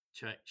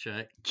Check,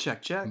 check.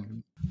 Check, check. Mm-hmm.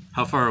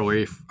 How far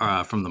away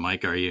from the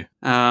mic are you?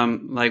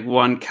 Like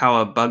one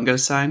cowabunga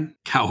sign.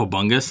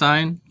 Cowabunga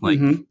sign? Like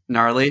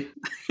gnarly.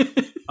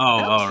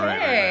 Oh,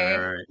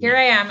 right. Here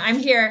I am. I'm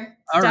here.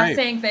 Stop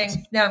saying things.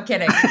 No, I'm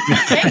kidding.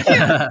 Thank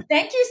you.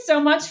 Thank you so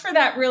much for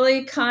that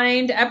really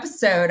kind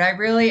episode.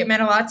 It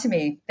meant a lot to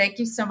me. Thank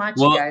you so much,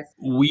 you guys.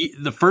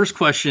 The first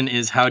question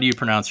is, how do you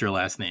pronounce your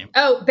last name?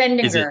 Oh,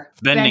 Bendinger. Is it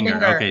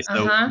Bendinger? Okay,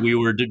 so we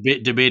were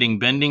debating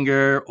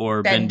Bendinger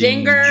or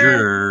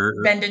Bendinger.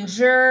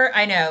 Bendinger.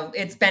 I know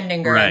it's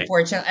Bendinger. Right.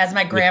 Unfortunately, as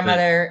my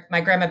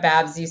grandma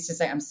Babs used to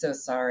say, "I'm so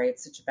sorry.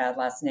 It's such a bad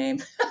last name."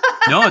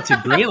 No, it's a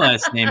great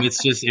last name.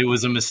 It's just, it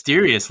was a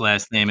mysterious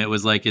last name. It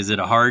was like, is it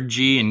a hard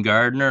G in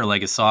Gardner or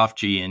like a soft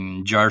G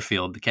in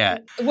Jarfield the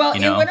cat? Well,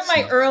 in one of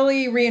my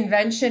early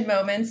reinvention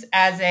moments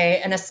as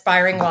an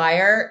aspiring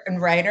liar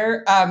and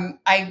writer,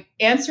 I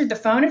answered the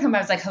phone at home. I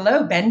was like,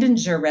 "Hello,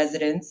 Bendinger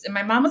residence." And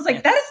my mom was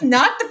like, "That is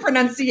not the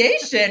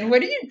pronunciation.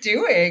 What are you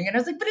doing?" And I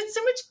was like, "But it's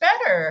so much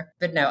better."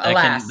 But no,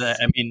 alas.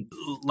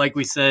 Like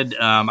we said,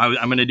 I'm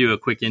going to do a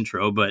quick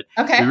intro, but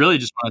we really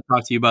just want to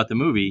talk to you about the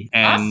movie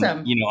and,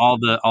 awesome.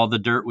 All the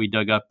dirt we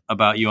dug up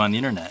about you on the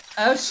internet.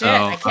 Oh, shit.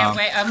 I can't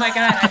wait. Oh, my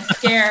God. I'm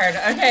scared.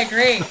 Okay,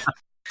 great.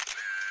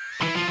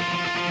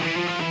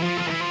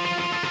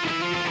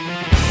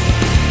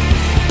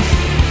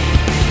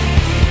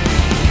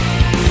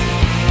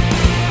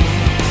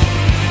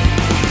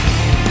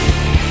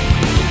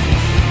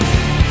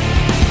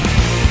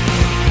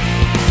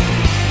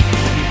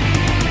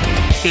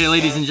 Okay,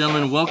 ladies and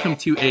gentlemen, welcome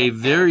to a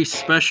very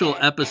special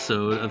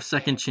episode of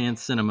Second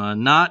Chance Cinema.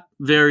 Not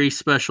very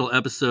special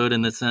episode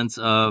in the sense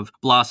of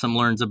Blossom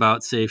learns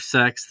about safe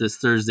sex this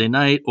Thursday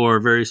night,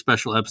 or very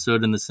special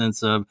episode in the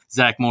sense of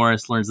Zach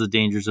Morris learns the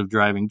dangers of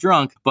driving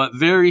drunk, but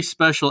very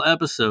special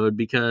episode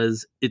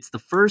because it's the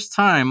first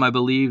time, I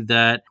believe,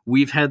 that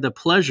we've had the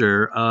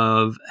pleasure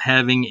of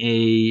having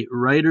a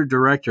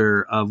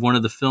writer-director of one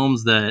of the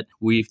films that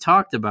we've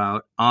talked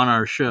about on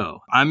our show.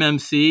 I'm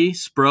MC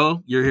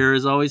Spro. You're here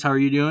as always. How are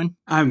you doing?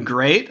 I'm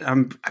great.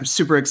 I'm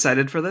super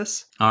excited for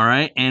this. All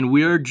right. And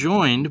we are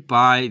joined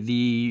by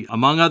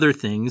among other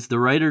things, the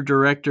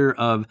writer-director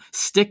of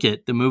Stick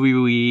It, the movie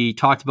we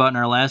talked about in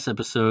our last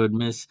episode,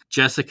 Miss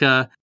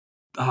Jessica.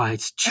 Oh,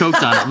 it's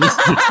choked on it. Miss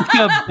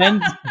Jessica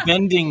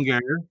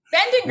Bendinger.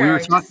 We were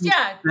talking,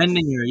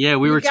 Bendinger. Yeah,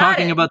 we were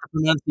talking about the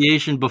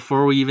pronunciation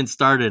before we even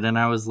started, and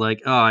I was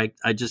like, oh,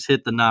 I just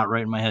hit the knot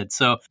right in my head.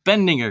 So,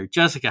 Bendinger,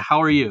 Jessica,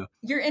 how are you?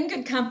 You're in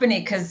good company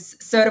because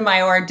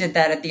Sotomayor did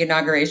that at the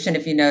inauguration,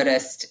 if you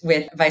noticed,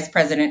 with Vice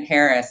President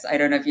Harris. I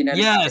don't know if you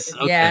noticed. Yes.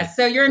 Okay. Yeah,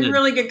 so you're in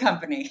really good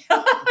company.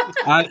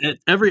 At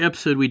every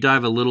episode, we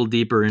dive a little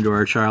deeper into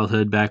our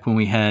childhood, back when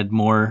we had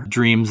more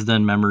dreams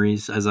than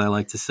memories, as I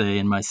like to say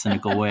in my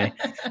cynical way.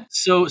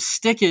 So,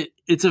 Stick It.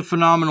 It's a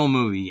phenomenal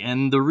movie.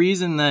 And the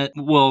reason that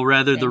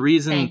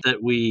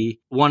we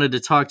wanted to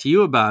talk to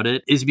you about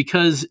it is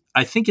because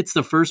I think it's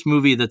the first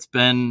movie that's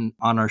been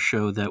on our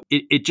show that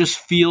it just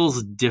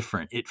feels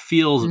different. It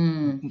feels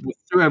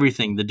through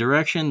everything, the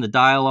direction, the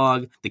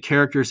dialogue, the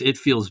characters, it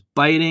feels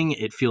biting.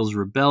 It feels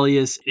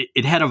rebellious.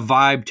 It had a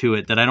vibe to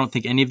it that I don't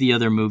think any of the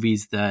other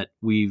movies that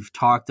we've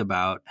talked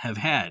about have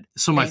had.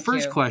 So my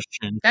first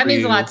question. That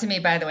means a lot to me,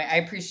 by the way. I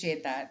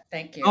appreciate that.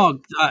 Thank you. Oh,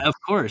 of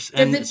course.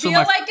 Does it feel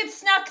like it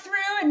snuck through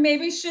and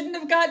maybe shouldn't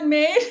have gotten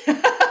made?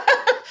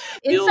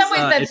 In some ways,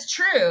 that's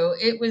true.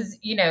 It was,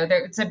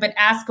 but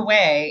ask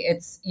away.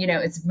 It's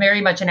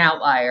very much an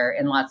outlier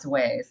in lots of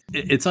ways.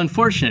 It's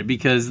unfortunate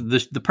because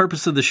the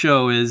purpose of the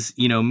show is,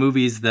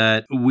 movies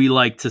that we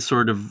like to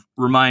sort of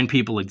remind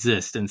people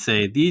exist and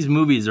say, these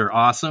movies are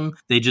awesome.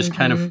 They just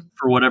kind of,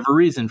 for whatever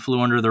reason, flew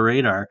under the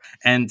radar.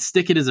 And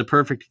Stick It is a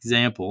perfect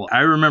example. I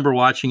remember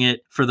watching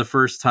it for the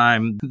first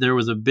time. There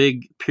was a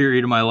big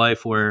period of my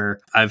life where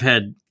I've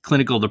had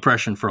clinical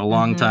depression for a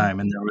long time.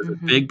 And there was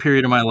a big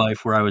period of my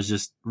life where I was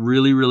just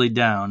really, really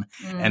down.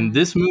 And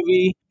this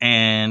movie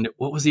and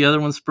what was the other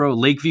one, Spro?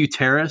 Lakeview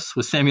Terrace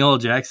with Samuel L.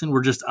 Jackson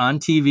were just on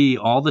TV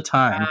all the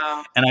time.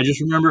 Wow. And I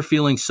just remember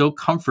feeling so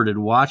comforted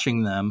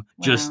watching them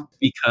just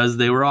because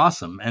they were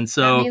awesome. And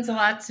so that means a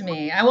lot to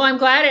me. Well, I'm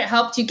glad it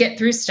helped you get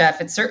through stuff.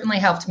 It certainly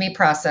helped me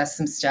process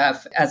some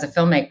stuff as a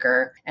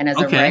filmmaker and as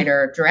a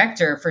writer,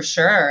 director, for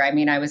sure. I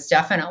mean, I was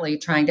definitely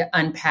trying to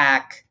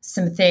unpack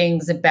some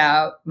things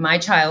about my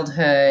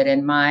childhood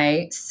and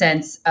my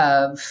sense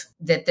of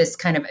that this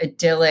kind of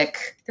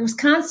idyllic, there was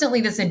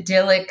constantly this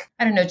idyllic,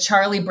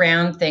 Charlie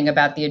Brown thing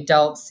about the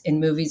adults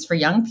in movies for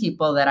young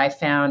people that I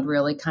found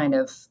really kind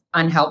of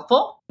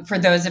unhelpful. For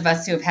those of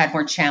us who have had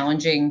more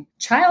challenging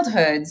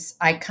childhoods,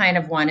 I kind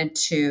of wanted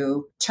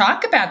to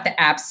talk about the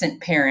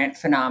absent parent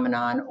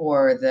phenomenon,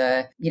 or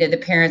the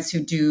parents who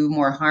do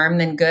more harm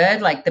than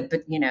good, like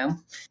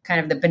kind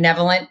of the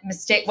benevolent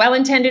mistake,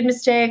 well-intended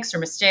mistakes or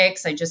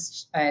mistakes.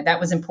 That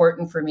was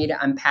important for me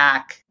to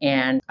unpack.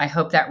 And I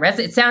hope that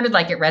it sounded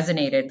like it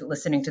resonated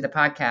listening to the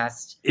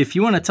podcast. If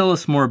you want to tell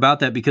us more about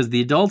that, because the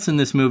adults in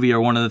this movie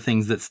are one of the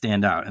things that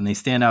stand out, and they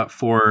stand out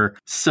for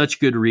such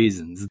good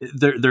reasons.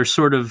 They're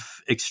sort of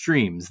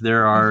extremes.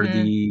 There are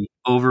the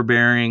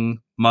overbearing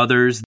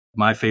mothers.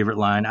 my favorite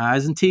line,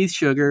 eyes and teeth,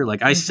 sugar.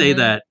 Like I say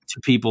that to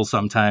people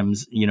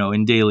sometimes,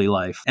 in daily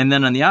life. And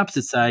then on the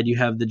opposite side, you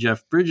have the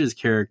Jeff Bridges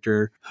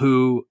character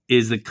who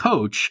is the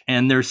coach.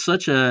 And there's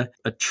such a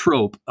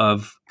trope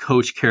of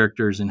coach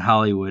characters in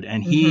Hollywood.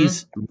 And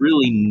he's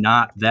really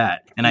not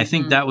that. And I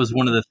think that was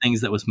one of the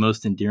things that was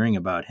most endearing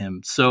about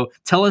him. So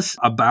tell us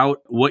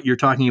about what you're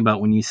talking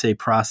about when you say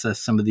process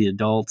some of the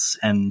adults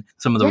and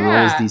some of the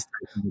roles these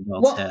types of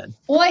adults had.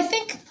 Well, I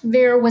think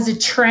there was a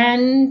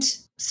trend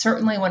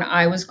certainly when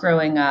I was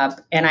growing up,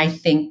 and I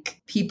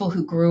think people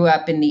who grew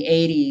up in the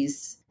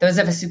 80s, those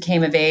of us who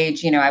came of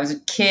age, I was a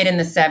kid in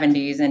the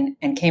 70s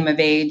and came of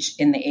age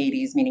in the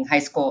 80s, meaning high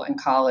school and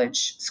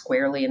college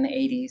squarely in the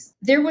 80s.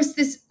 There was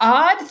this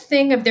odd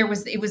thing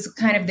it was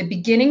kind of the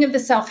beginning of the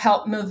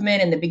self-help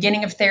movement and the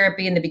beginning of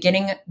therapy and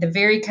the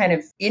very kind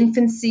of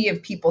infancy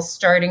of people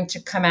starting to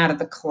come out of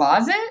the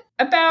closet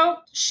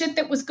about shit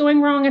that was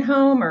going wrong at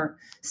home or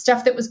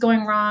stuff that was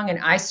going wrong. And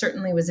I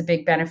certainly was a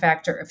big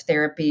benefactor of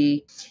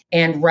therapy,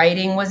 and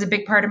writing was a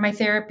big part of my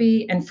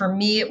therapy. And for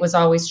me, it was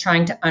always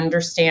trying to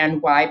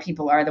understand why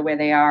people are the way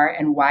they are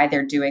and why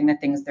they're doing the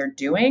things they're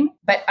doing,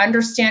 but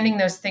understanding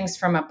those things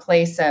from a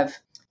place of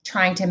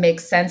trying to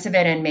make sense of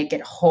it and make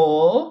it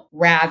whole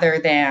rather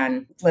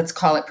than, let's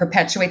call it,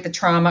 perpetuate the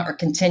trauma or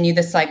continue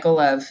the cycle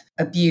of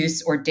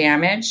abuse or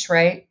damage,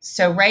 right?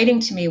 So writing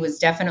to me was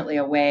definitely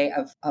a way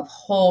of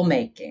whole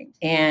making.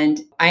 And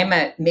I'm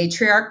a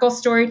matriarchal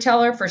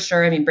storyteller for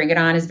sure. I mean, Bring It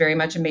On is very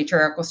much a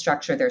matriarchal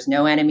structure. There's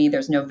no enemy,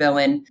 there's no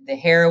villain. The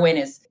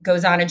heroine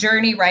goes on a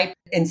journey, right?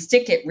 And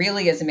Stick It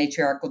really is a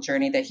matriarchal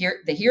journey. The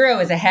hero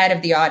is ahead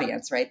of the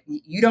audience, right?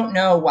 You don't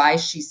know why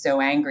she's so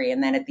angry.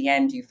 And then at the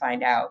end, you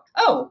find out,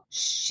 oh,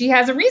 she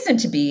has a reason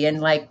to be.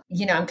 And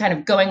I'm kind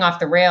of going off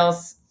the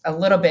rails a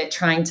little bit,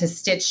 trying to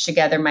stitch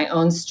together my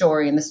own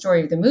story and the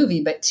story of the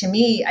movie. But to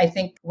me, I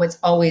think what's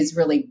always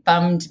really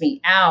bummed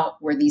me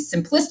out were these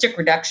simplistic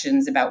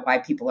reductions about why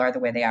people are the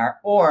way they are,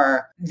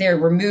 or they're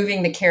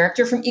removing the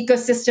character from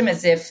ecosystem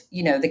as if,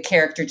 the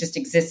character just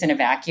exists in a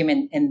vacuum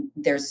and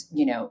there's,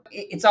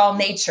 it's all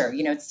nature,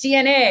 it's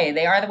DNA.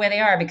 They are the way they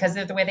are because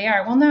they're the way they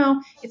are. Well,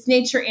 no, it's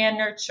nature and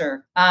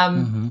nurture.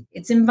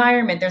 It's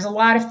environment. There's a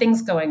lot of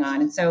things going on.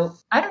 And so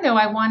I don't know,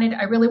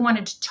 I really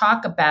wanted to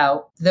talk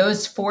about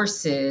those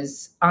forces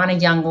on a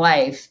young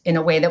life in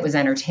a way that was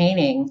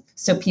entertaining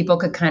so people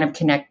could kind of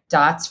connect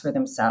dots for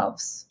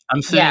themselves.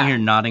 I'm sitting here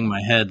nodding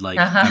my head like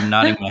I'm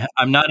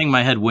nodding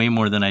my head way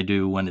more than I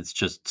do when it's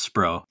just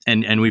Spro.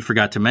 And we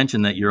forgot to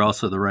mention that you're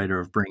also the writer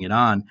of Bring It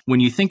On. When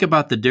you think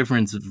about the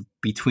difference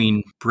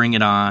between Bring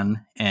It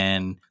On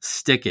and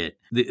Stick It,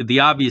 the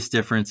obvious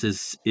difference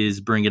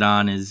is Bring It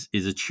On is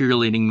a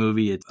cheerleading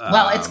movie.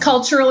 It's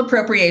cultural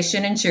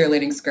appropriation and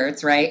cheerleading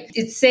skirts, right?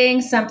 It's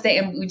saying something,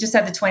 and we just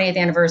had the 20th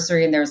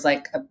anniversary, and there's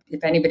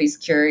if anybody's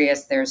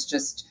curious, there's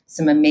just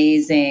some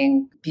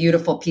amazing,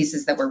 beautiful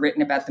pieces that were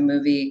written about the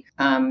movie.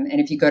 And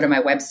if you go to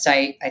my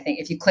website, I think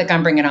if you click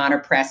on Bring It On or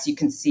press, you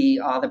can see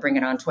all the Bring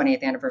It On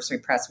 20th anniversary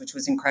press, which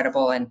was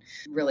incredible and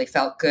really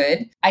felt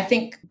good. I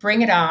think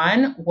Bring It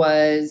On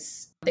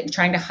was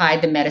trying to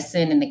hide the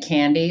medicine and the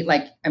candy.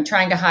 I'm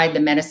trying to hide the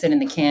medicine and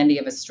the candy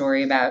of a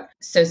story about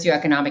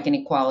socioeconomic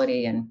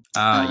inequality and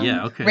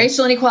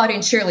racial inequality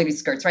and cheerleading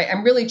skirts, right?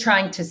 I'm really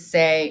trying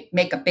to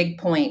make a big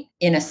point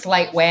in a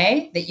slight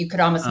way that you could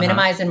almost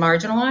minimize and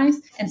marginalize.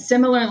 And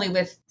similarly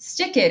with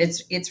Stick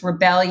It, it's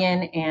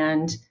rebellion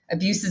and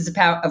abuses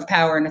of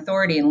power and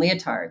authority and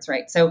leotards,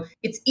 right? So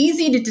it's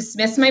easy to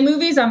dismiss my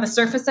movies on the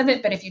surface of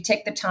it, but if you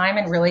take the time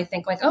and really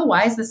think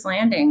why is this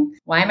landing?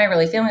 Why am I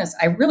really feeling this?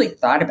 I really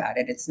thought about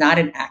it. It's not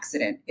an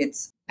accident.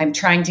 I'm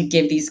trying to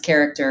give these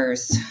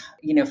characters,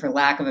 for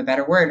lack of a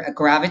better word, a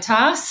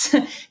gravitas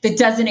that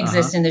doesn't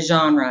exist in the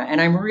genre.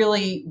 And I'm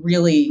really,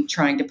 really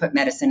trying to put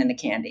medicine in the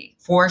candy,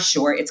 for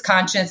sure. It's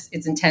conscious,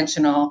 it's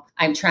intentional.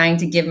 I'm trying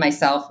to give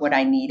myself what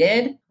I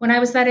needed when I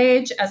was that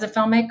age as a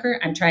filmmaker.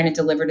 I'm trying to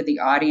deliver to the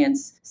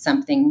audience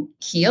something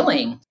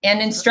healing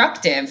and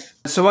instructive.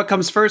 So what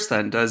comes first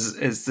then?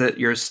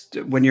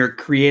 When you're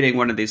creating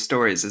one of these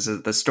stories, is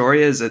it the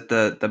story? Is it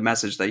the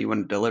message that you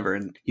want to deliver,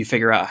 and you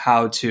figure out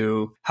how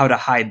to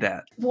hide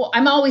that? Well,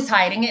 I'm always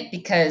hiding it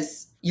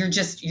because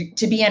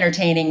to be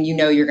entertaining,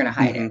 you're going to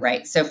hide it,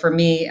 right? So for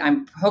me,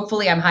 I'm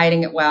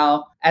hiding it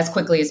well as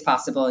quickly as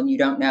possible, and you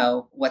don't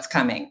know what's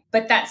coming.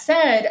 But that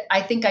said,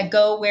 I think I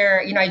go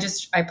where,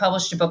 I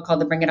published a book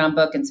called The Bring It On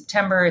Book in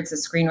September. It's a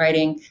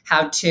screenwriting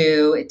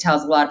how-to. It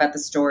tells a lot about the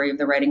story of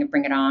the writing of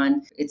Bring It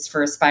On. It's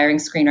for aspiring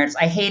screenwriters.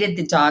 I hated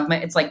the dogma.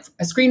 It's like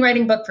a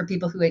screenwriting book for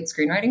people who hate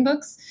screenwriting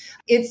books.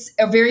 It's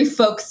a very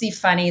folksy,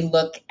 funny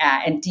look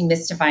at and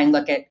demystifying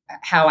look at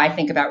how I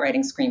think about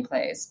writing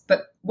screenplays.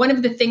 But one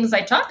of the things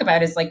I talk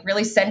about is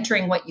really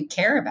centering what you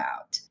care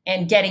about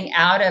and getting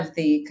out of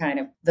the kind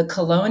of the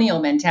colonial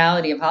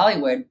mentality of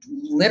Hollywood,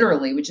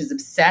 literally, which is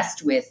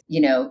obsessed with,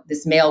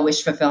 this male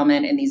wish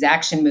fulfillment and these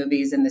action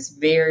movies and this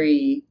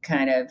very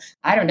kind of,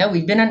 I don't know,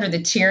 we've been under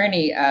the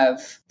tyranny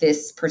of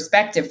this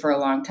perspective for a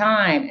long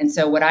time. And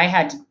so what I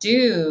had to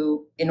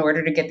do in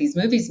order to get these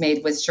movies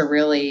made was to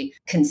really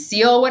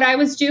conceal what I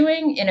was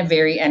doing in a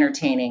very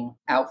entertaining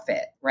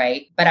outfit,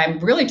 right? But I'm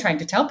really trying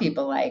to tell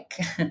people, like,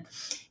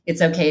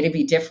 it's okay to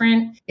be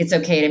different. It's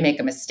okay to make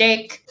a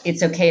mistake.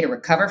 It's okay to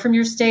recover from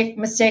your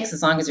mistakes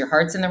as long as your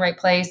heart's in the right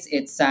place.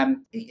 It's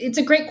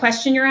a great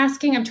question you're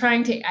asking.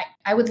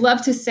 I would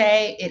love to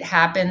say it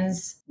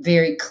happens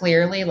very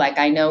clearly, like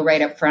I know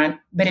right up front,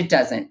 but it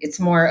doesn't. It's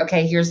more,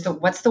 okay,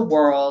 what's the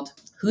world?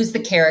 Who's the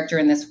character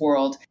in this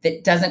world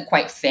that doesn't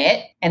quite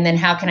fit? And then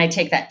how can I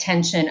take that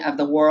tension of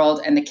the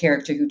world and the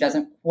character who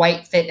doesn't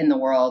quite fit in the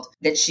world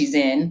that she's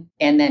in,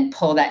 and then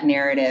pull that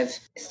narrative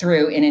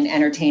through in an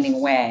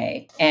entertaining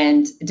way?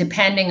 And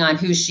depending on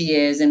who she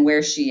is and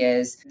where she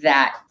is,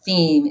 that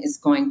theme is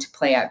going to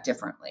play out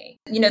differently.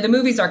 The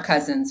movies are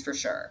cousins for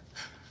sure.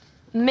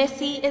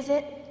 Missy, is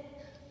it?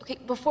 Okay,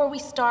 before we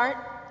start,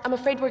 I'm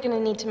afraid we're going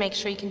to need to make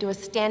sure you can do a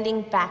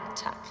standing back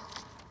tuck.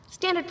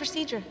 Standard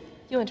procedure.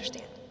 You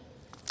understand.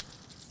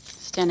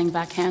 Standing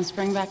back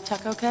handspring back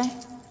tuck, okay?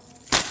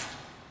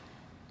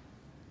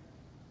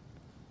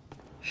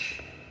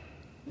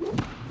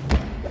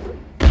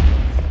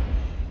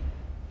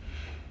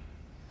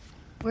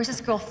 Where's this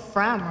girl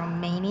from?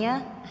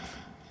 Romania?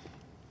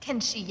 Can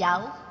she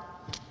yell?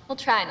 We'll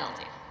try and I'll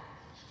do.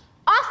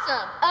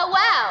 Awesome! Oh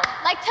wow!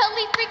 Like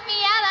totally freaked me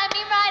out, I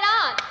mean right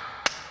on!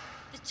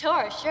 The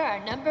tour, sure,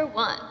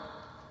 #1.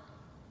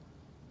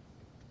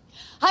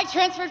 I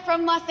transferred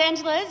from Los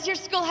Angeles. Your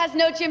school has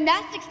no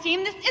gymnastics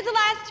team. This is a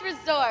last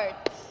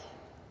resort.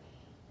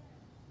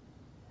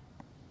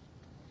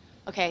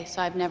 Okay,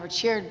 so I've never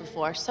cheered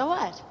before. So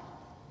what?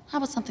 How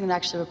about something that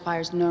actually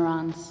requires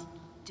neurons?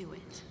 Do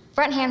it.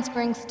 Front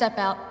handspring, step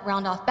out,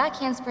 round off back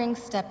handspring,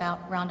 step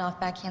out, round off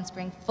back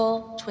handspring,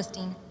 full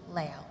twisting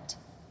layout.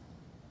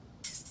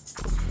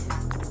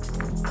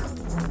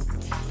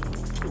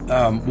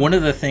 One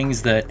of the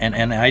things that,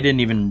 and I didn't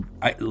even,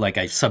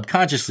 I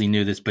subconsciously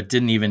knew this, but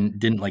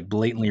didn't like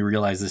blatantly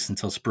realize this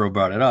until Spro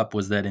brought it up,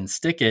 was that in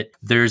Stick It,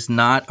 there's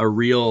not a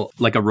real,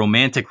 like a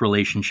romantic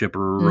relationship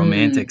or a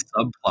romantic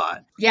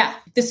subplot. Yeah.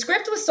 The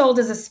script was sold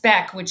as a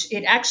spec, which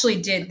it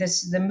actually did.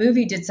 The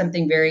movie did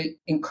something very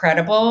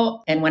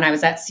incredible. And when I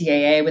was at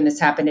CAA, when this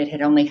happened, it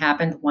had only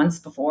happened once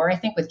before, I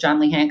think, with John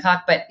Lee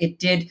Hancock, but it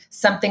did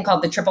something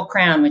called the Triple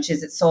Crown, which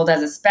is it sold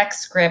as a spec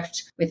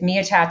script with me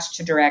attached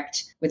to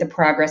direct, with a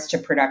progress to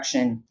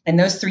production. And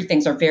those three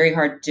things are very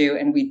hard to do,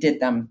 and we did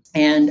them.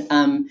 And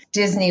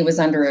Disney was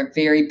under a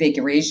very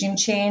big regime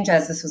change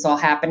as this was all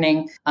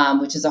happening,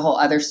 which is a whole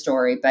other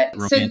story. But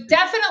so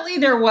definitely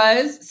there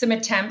was some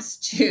attempts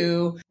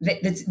to,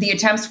 the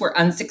attempts were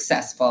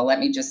unsuccessful. Let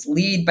me just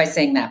lead by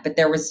saying that. But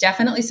there was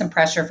definitely some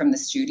pressure from the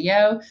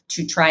studio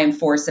to try and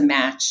force a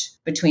match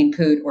between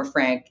Poot or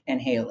Frank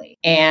and Haley.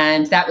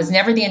 And that was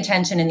never the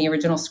intention in the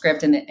original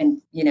script. And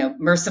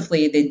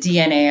mercifully, the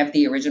DNA of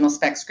the original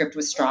spec script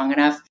was strong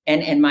enough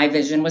and my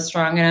vision was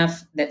strong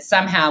enough that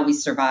somehow we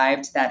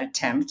survived that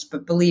attempt.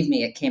 But believe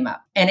me, it came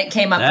up. And it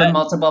came up from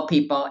multiple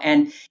people.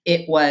 And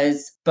it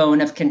was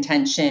bone of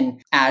contention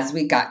as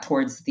we got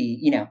towards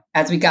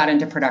as we got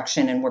into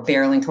production and we're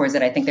barreling towards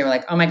it. I think they were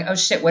like, oh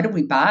shit, what did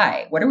we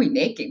buy? What are we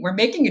making? We're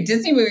making a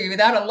Disney movie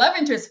without a love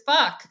interest.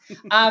 Fuck.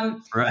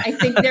 Right. I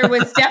think there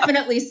was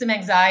definitely some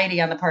anxiety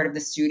on the part of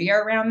the studio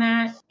around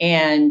that.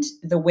 And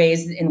the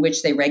ways in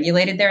which they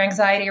regulated their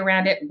anxiety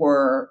around it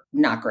were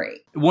not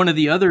great. One of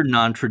the other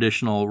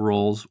non-traditional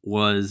roles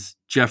was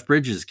Jeff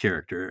Bridges'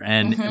 character.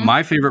 And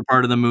my favorite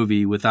part of the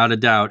movie, without a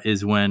doubt,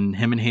 is when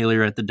him and Haley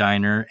are at the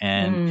diner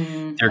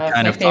and they're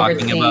kind of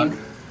talking about...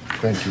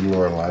 Thank you,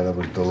 Lorelai. That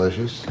was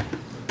delicious.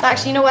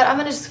 Actually, you know what? I'm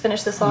going to just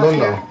finish this off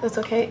here. That's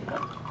okay.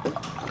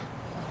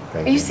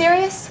 Are you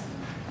serious?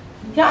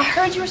 I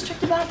heard you were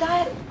strict about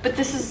diet, but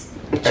this is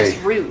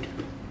just rude.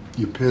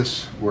 You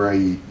piss where I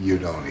eat, you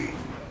don't eat.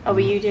 Oh,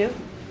 but you do?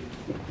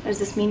 Does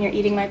this mean you're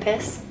eating my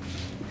piss?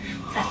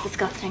 That's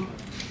disgusting.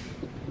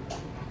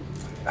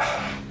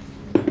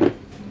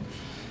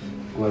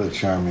 What a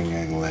charming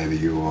young lady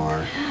you are.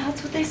 Yeah,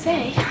 that's what they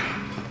say.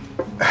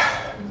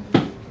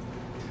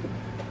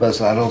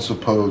 Listen, I don't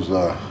suppose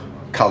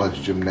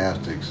college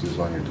gymnastics is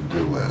on your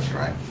to-do list,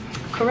 right?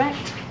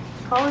 Correct.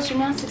 College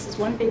gymnastics is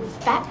one big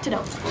fat to-do.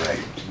 Right.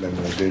 Then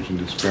in addition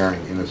to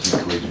sparing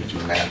innocent collegiate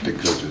gymnastic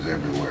coaches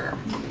everywhere,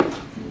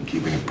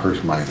 keeping the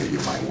purse money that you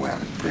might win,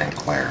 free and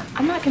clear.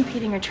 I'm not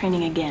competing or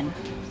training again.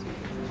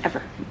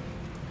 Ever.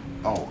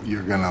 Oh,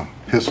 you're gonna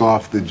piss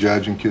off the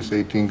judge and kiss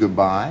 18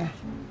 goodbye?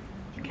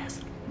 You guess.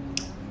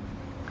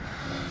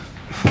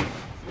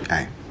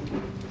 Hey.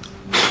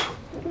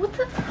 What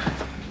the?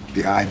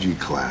 The IG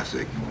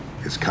Classic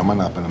is coming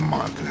up in a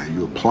month. Now,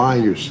 you apply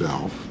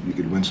yourself, you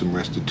could win some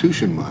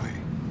restitution money.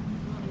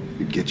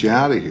 It'd get you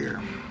out of here.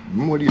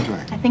 What do you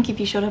think? I think if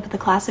you showed up at the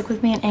Classic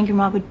with me, an angry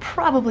mob would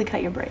probably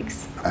cut your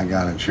brakes. I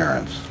got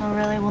insurance. Oh,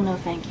 really? Well, no,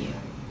 thank you.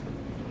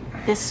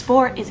 This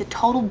sport is a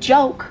total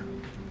joke.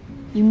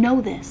 You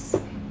know this.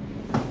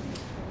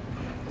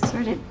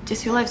 Sorry to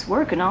diss your life's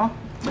work and all.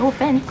 No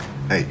offense.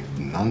 Hey,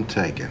 none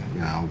taken.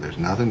 You know, there's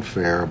nothing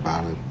fair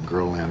about a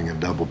girl landing a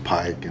double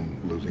pike and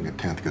losing a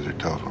 10th because her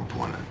toes were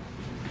pointed.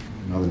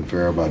 Nothing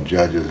fair about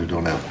judges who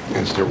don't have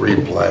instant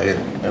replay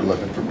and they're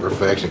looking for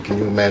perfection. Can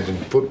you imagine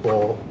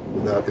football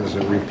without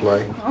instant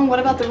replay? Oh, what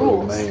about the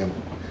rules? Man,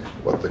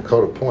 what, the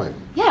code of point?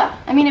 Yeah,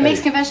 I mean, it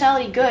makes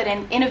conventionality good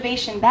and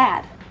innovation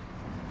bad.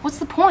 What's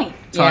the point?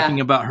 Talking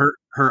about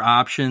her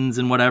options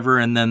and whatever,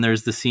 and then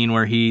there's the scene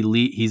where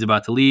he's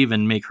about to leave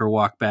and make her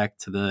walk back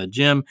to the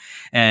gym,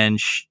 and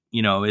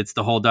it's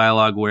the whole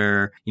dialogue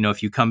where,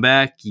 if you come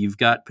back, you've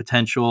got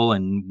potential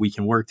and we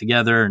can work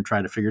together and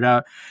try to figure it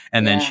out.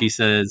 And then she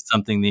says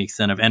something to the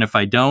extent of, and if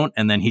I don't,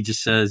 and then he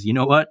just says, you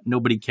know what?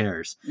 Nobody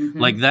cares. Mm-hmm.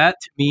 Like,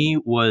 that to me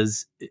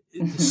was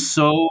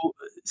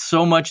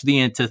so much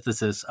the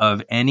antithesis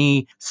of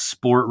any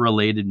sport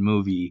related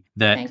movie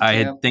that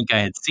I think I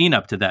had seen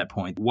up to that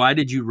point. Why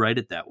did you write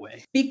it that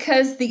way?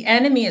 Because the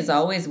enemy is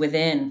always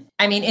within.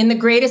 I mean, in the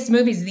greatest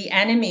movies,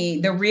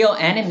 the real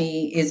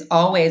enemy is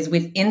always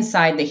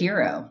inside the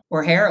hero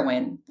or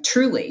heroine,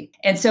 truly.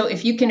 And so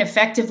if you can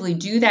effectively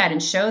do that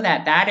and show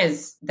that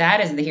is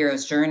the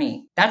hero's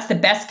journey. That's the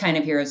best kind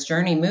of hero's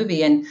journey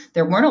movie. And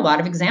there weren't a lot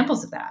of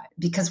examples of that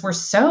because we're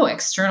so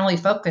externally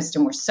focused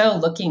and we're so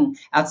looking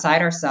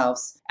outside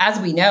ourselves, as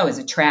we know, is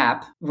a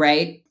trap,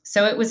 right?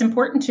 So it was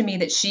important to me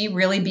that she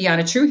really be on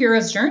a true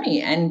hero's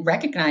journey and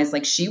recognize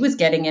like she was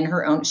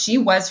she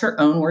was her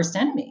own worst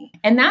enemy.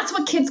 And that's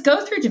what kids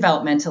go through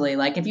developmentally.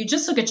 Like if you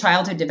just look at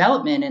childhood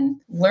development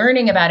and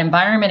learning about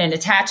environment and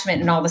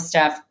attachment and all the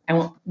stuff,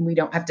 we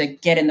don't have to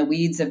get in the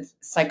weeds of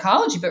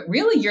psychology, but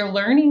really you're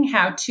learning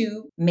how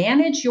to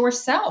manage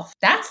yourself.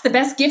 That's the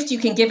best gift you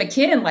can give a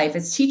kid in life,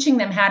 is teaching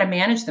them how to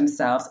manage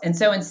themselves. And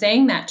so in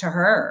saying that to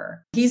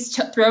her, he's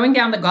throwing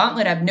down the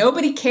gauntlet of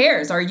nobody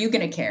cares. Are you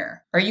going to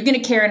care? Are you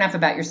going to care enough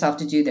about yourself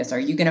to do this? Are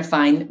you going to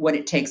find what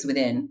it takes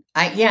within?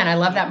 And I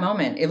love that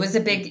moment. It was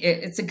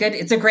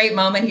it's a great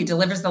moment. He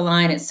delivers the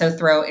line. It's so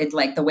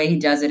the way he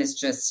does it is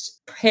just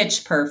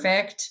pitch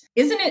perfect.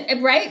 Isn't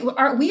it right?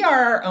 We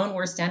are our own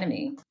worst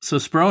enemy. So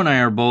Spro and I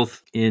are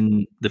both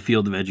in the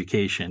field of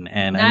education.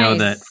 And nice. I know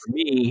that for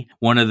me,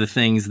 one of the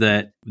things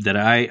that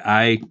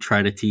I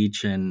try to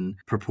teach and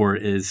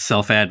purport is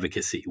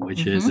self-advocacy,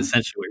 which is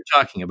essentially what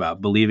you're talking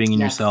about, believing in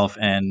yourself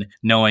and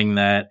knowing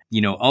that,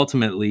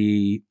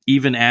 ultimately,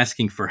 even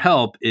asking for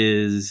help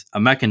is a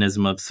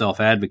mechanism of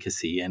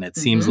self-advocacy. And it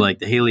seems like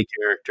the Haley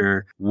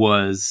character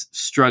was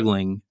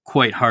struggling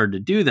quite hard to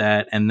do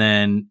that. And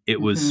then it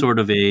was sort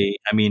of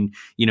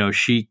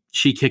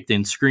she kicked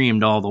and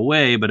screamed all the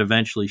way, but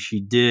eventually she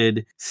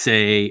did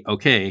say,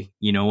 okay,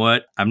 you know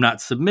what? I'm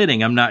not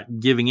submitting. I'm not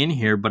giving in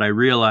here, but I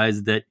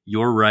realized that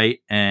you're right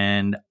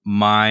and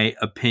my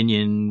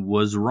opinion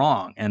was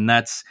wrong. And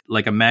that's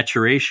like a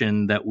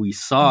maturation that we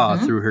saw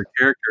through her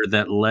character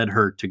that led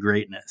her to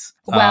greatness.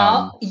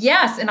 Well,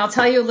 yes. And I'll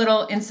tell you a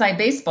little inside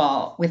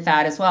baseball with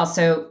that as well.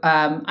 So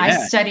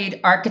I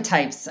studied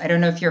archetypes. I don't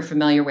know if you're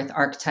familiar with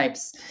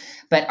archetypes,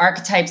 but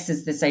archetypes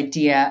is this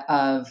idea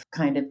of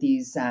kind of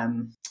these,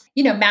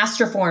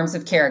 master forms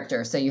of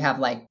character. So you have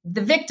like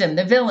the victim,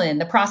 the villain,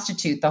 the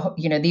prostitute,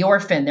 the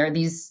orphan. There are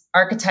these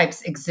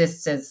archetypes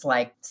exist as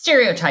like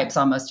stereotypes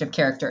almost of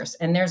characters.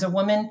 And there's a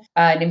woman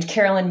named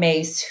Carolyn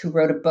Mace who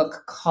wrote a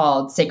book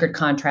called Sacred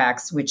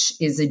Contracts, which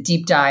is a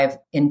deep dive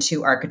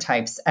into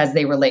archetypes as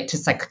they relate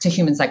to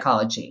human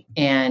psychology.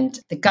 And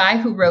the guy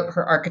who wrote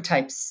her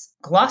archetypes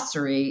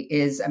glossary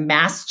is a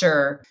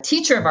master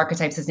teacher of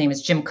archetypes. His name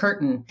is Jim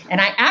Curtin. And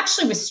I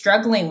actually was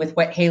struggling with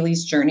what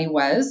Haley's journey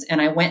was.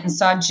 And I went and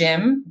saw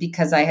Jim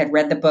because I had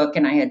read the book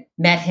and I had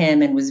met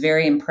him and was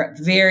very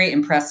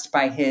impressed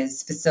by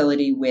his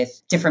facility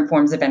with different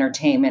forms of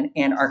entertainment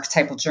and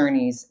archetypal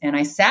journeys. And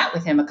I sat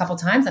with him a couple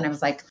times and I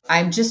was like,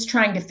 I'm just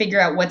trying to figure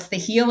out what's the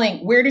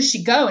healing. Where does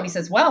she go? And he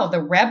says, well,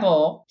 the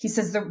rebel, he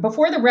says,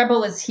 before the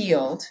rebel is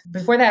healed,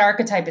 before that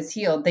archetype is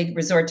healed, they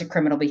resort to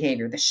criminal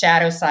behavior. The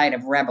shadow side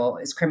of rebel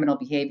is criminal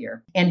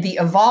behavior. And the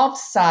evolved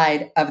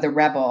side of the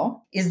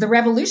rebel is the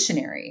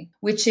revolutionary,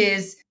 which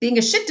is being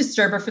a shit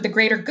disturber for the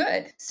greater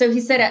good. So he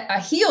said a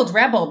healed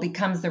rebel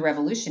becomes the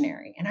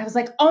revolutionary. And I was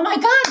like, oh my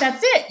God,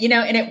 that's it.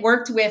 And it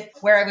worked with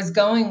where I was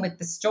going with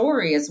the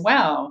story as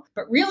well.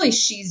 But really,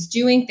 she's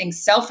doing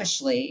things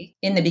selfishly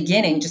in the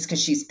beginning just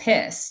because she's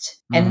pissed.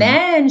 And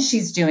then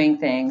she's doing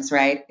things,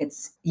 right?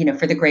 It's,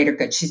 for the greater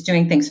good. She's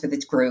doing things for the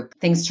group,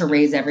 things to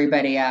raise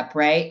everybody up,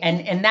 right?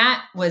 And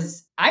that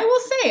was, I will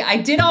say, I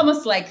did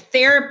almost like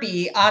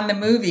therapy on the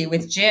movie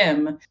with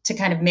Jim to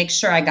kind of make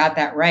sure I got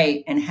that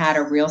right and had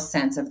a real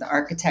sense of the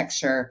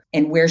architecture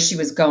and where she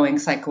was going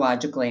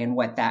psychologically and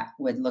what that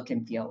would look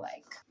and feel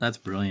like. That's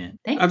brilliant.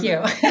 Thank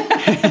you.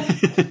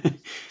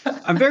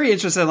 I'm very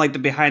interested in like the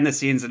behind the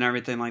scenes and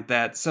everything like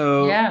that.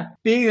 So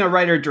being a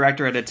writer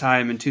director at a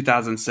time in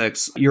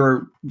 2006, you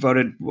were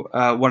voted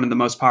one of the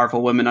most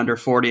powerful women under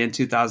 40 in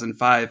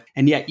 2005.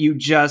 And yet you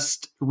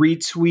just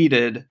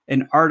retweeted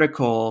an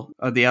article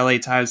of the LA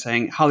Times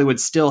saying Hollywood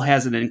still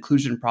has an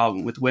inclusion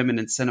problem with women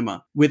in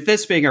cinema. With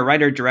this being a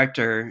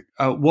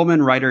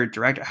woman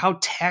writer-director, how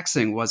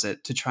taxing was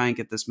it to try and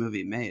get this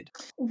movie made?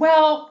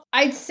 Well,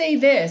 I'd say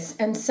this.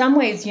 In some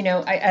ways,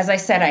 as I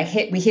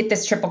said, we hit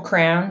this Triple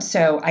Crown.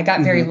 So I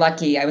got very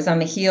lucky. I was on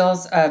the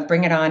heels of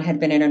Bring It On, had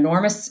been an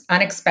enormous,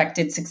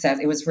 unexpected success.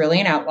 It was really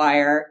an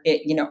outlier.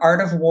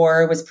 Art of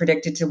War was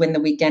predicted to win the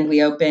weekend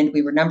we opened.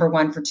 We were number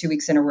one for 2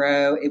 weeks in a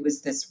row. It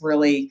was this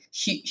really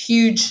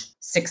huge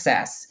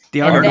success.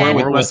 The Art of War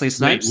with Wesley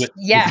Snipes?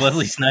 Yes.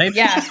 Wesley Snipes?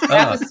 Yes.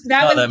 That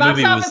was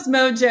Box Office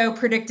Mojo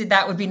predicted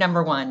that would be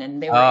number one,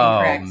 and they were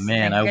incorrect. Oh,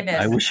 man.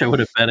 I wish I would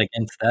have bet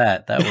against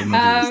that. That movie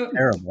was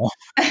terrible.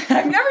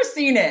 I've never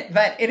seen it,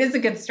 but it is a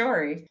good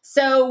story.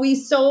 So we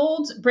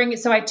sold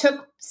So I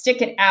took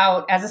Stick It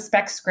Out as a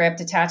spec script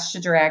attached to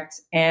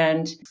direct,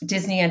 and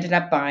Disney ended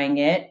up buying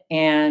it.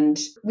 And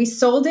we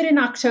sold it in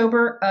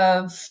October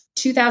of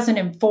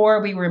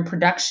 2004. We were in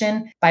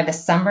production by the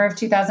summer of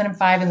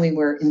 2005, and we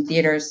were in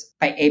theaters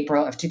by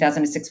April of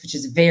 2006, which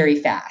is very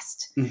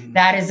fast. Mm-hmm.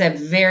 That is a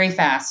very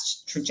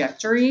fast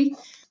trajectory.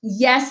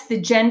 Yes, the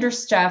gender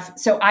stuff.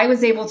 So I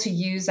was able to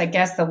use, I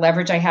guess, the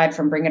leverage I had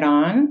from Bring It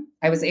On.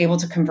 I was able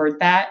to convert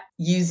that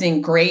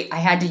I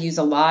had to use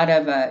a lot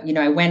of,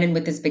 I went in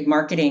with this big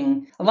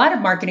a lot of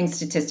marketing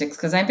statistics,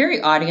 because I'm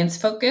very audience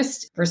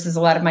focused versus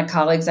a lot of my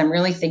colleagues. I'm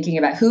really thinking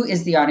about who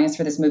is the audience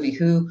for this movie?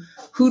 Who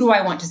do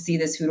I want to see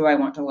this? Who do I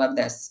want to love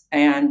this?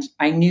 And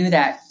I knew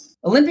that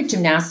Olympic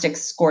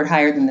gymnastics scored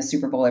higher than the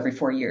Super Bowl every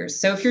 4 years.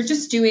 So if you're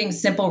just doing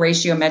simple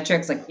ratio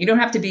metrics, like you don't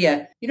have to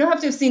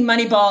have seen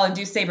Moneyball and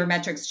do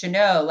sabermetrics to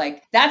know,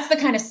 like that's the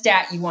kind of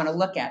stat you want to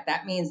look at.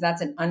 That means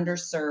that's an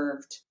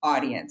underserved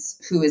audience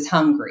who is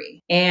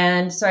hungry.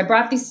 And so I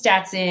brought these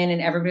stats in,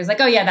 and everybody was like,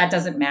 oh yeah, that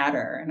doesn't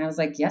matter. And I was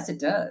like, yes, it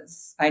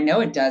does. I know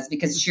it does,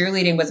 because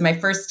cheerleading was my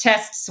first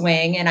test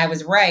swing and I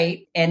was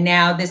right. And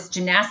now this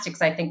gymnastics,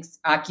 I think,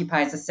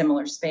 occupies a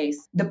similar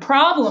space. The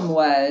problem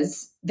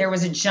was, there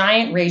was a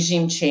giant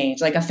regime change,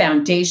 like a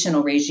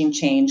foundational regime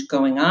change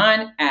going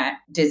on at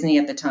Disney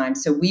at the time.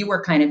 So we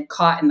were kind of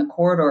caught in the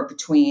corridor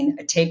between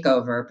a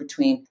takeover,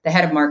 between the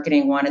head of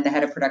marketing wanted the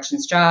head of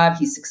production's job.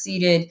 He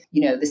succeeded.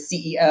 The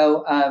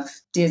CEO of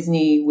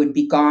Disney would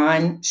be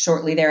gone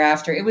shortly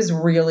thereafter. It was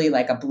really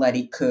like a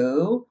bloody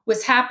coup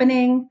was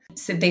happening.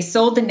 So they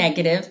sold the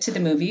negative to the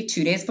movie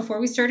 2 days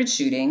before we started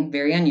shooting.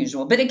 Very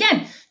unusual. But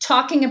again,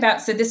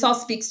 so this all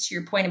speaks to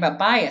your point about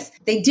bias.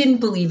 They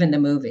didn't believe in the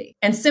movie.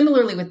 And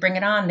similarly with Bring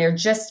It On, they're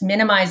just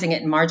minimizing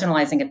it and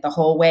marginalizing it the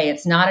whole way.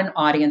 It's not an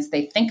audience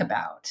they think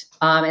about.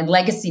 And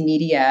legacy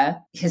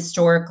media,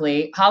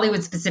 historically,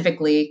 Hollywood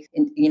specifically,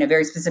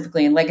 very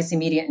specifically, and legacy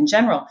media in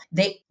general,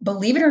 they,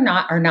 believe it or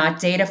not, are not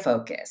data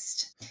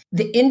focused.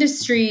 The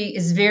industry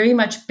is very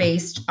much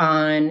based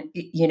on,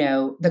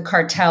 the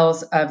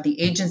cartels of the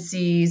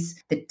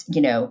agencies,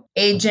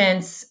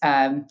 agents,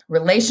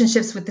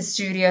 relationships with the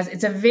studios.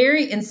 It's a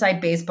very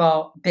inside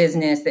baseball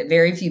business that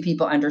very few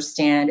people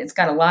understand. It's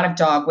got a lot of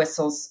dog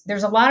whistles.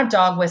 There's a lot of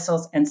dog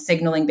whistles and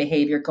signaling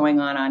behavior going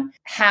on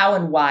how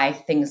and why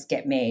things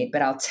get made.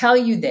 But I'll tell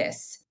you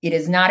this, it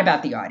is not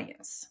about the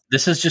audience.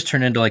 This has just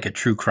turned into like a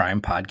true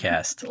crime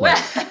podcast.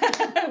 Well,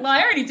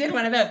 I already did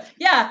one of those.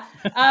 Yeah.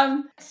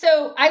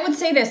 So I would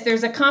say this,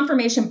 there's a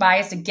confirmation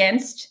bias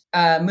against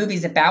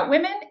movies about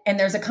women, and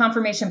there's a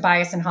confirmation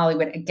bias in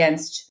Hollywood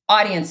against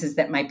audiences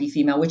that might be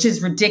female, which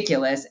is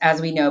ridiculous, as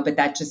we know, but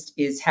that just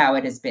is how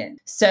it has been.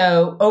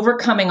 So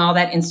overcoming all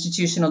that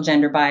institutional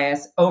gender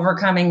bias,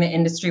 overcoming the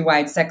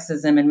industry-wide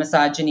sexism and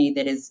misogyny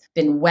that has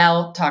been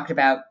well talked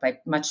about by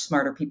much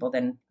smarter people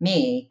than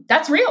me,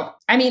 that's real.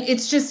 I mean,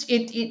 it's just,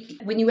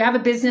 when you have a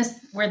business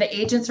where the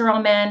agents are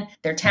all men,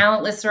 their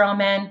talent lists are all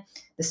men,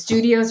 the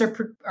studios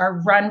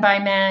are run by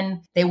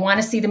men. They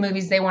want to see the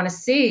movies they want to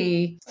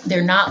see.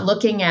 They're not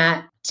looking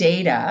at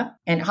data.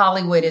 And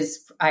Hollywood is,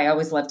 I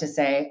always love to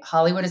say,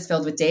 Hollywood is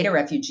filled with data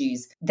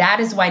refugees. That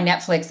is why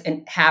Netflix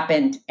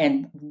happened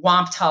and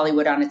whomped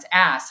Hollywood on its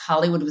ass.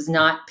 Hollywood was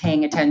not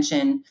paying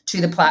attention to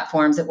the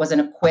platforms. It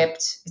wasn't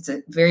equipped. It's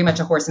very much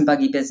a horse and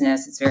buggy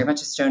business. It's very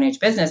much a Stone Age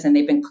business. And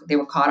they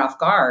were caught off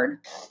guard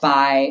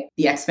by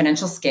the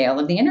exponential scale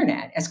of the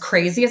internet. As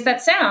crazy as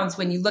that sounds,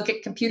 when you look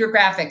at computer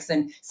graphics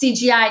and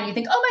CGI and you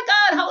think, oh my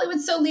God,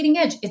 Hollywood's so leading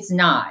edge. It's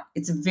not.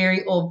 It's a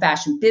very old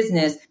fashioned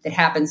business that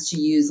happens to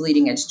use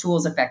leading edge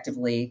tools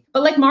effectively.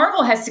 But like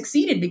Marvel has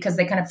succeeded because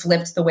they kind of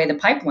flipped the way the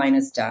pipeline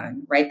is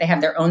done, right? They have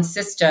their own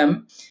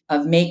system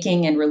of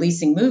making and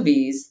releasing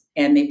movies,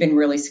 and they've been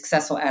really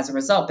successful as a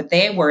result. But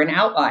they were an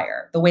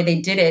outlier. The way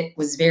they did it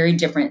was very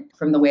different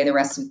from the way the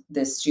rest of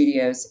the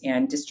studios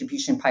and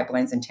distribution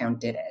pipelines in town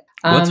did it.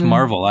 What's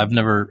Marvel? I've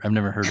never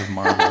heard of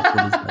Marvel. What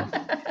is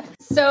that?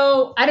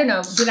 So I don't know.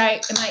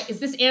 Is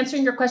this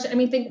answering your question? I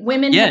mean, think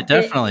women. Yeah,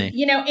 definitely.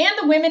 And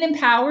the women in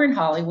power in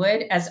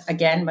Hollywood, as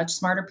again, much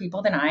smarter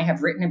people than I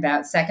have written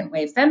about second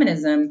wave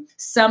feminism.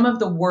 Some of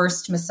the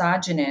worst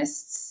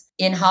misogynists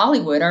in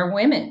Hollywood are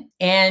women.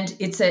 And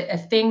it's a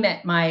thing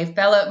that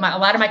a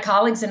lot of my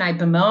colleagues and I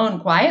bemoan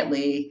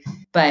quietly.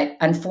 But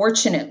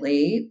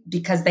unfortunately,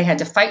 because they had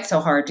to fight so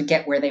hard to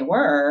get where they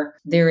were,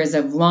 there is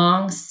a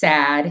long,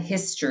 sad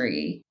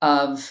history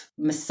of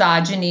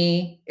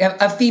misogyny,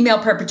 of female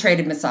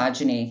perpetrated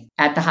misogyny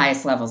at the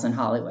highest levels in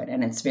Hollywood.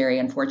 And it's very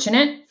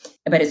unfortunate,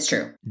 but it's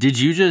true.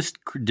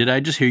 Did I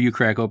just hear you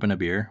crack open a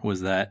beer?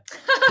 Was that?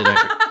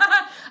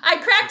 I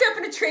cracked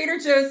open a Trader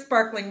Joe's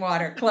sparkling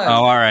water. Close.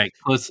 Oh, all right.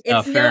 Close.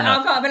 It's fair enough.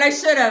 alcohol, but I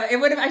should have.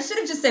 I should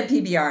have just said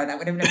PBR. That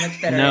would have been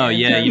much better. No,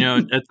 yeah,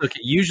 that's okay.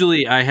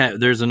 Usually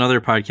there's another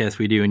podcast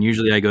we do, and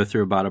usually I go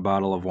through about a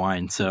bottle of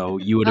wine, so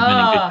you would have been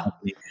in good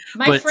company.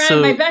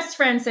 My best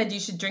friend said you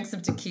should drink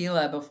some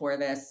tequila before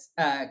this.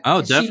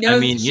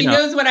 Definitely. She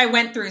knows what I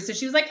went through, so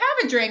she was like,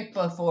 "Have a drink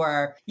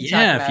before."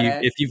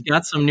 If you've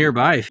got some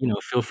nearby,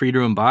 feel free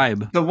to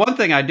imbibe. The one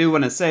thing I do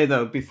want to say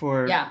though,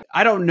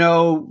 I don't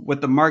know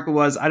what the market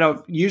was. I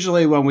don't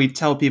usually when we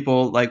tell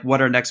people like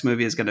what our next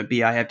movie is going to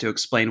be, I have to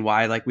explain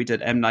why. Like we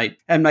did M.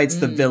 Night's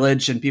The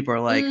Village, and people are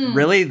like,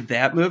 "Really,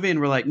 that movie?" And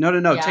we're like, "No,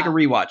 take a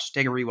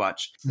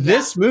rewatch."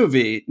 This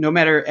movie, no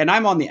matter, and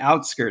I'm on the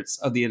outskirts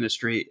of the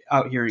industry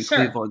out here in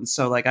Cleveland,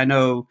 so like I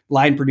know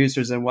line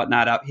producers and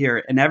whatnot out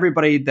here, and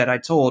everybody that I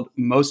told,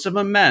 most of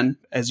them men,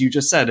 as you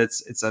just said,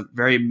 it's a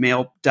very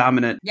male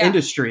dominant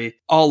industry,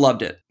 all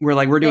loved it.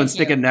 We're doing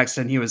Stick It Next,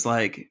 and he was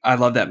like, "I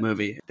love that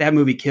movie. That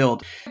movie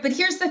killed." But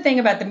here's the thing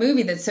about the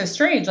movie that's so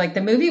strange. Like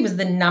the movie was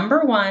the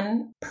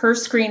 #1 per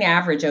screen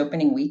average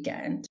opening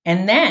weekend.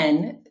 And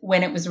then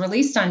when it was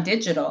released on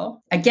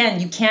digital, again,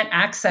 you can't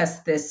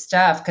access this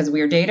stuff because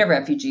we are data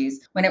refugees.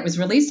 When it was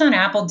released on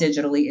Apple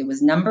digitally, it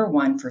was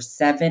 #1 for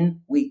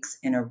 7 weeks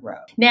in a row.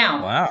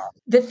 Now,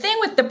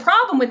 the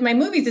problem with my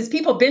movies is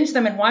people binge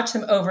them and watch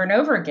them over and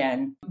over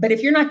again. But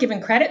if you're not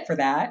given credit for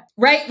that,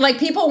 right? Like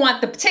people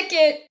want the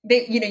ticket,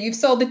 you've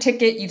sold the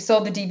ticket, you've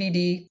sold the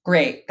DVD.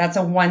 Great. That's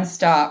a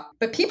one-stop.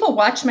 But people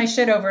watch my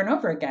shit over and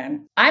over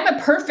again. I'm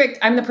the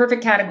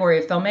perfect category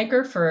of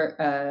filmmaker for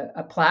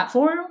a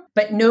platform,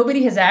 but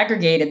nobody has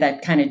aggregated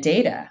that kind of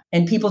data.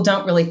 And people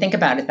don't really think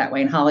about it that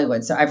way in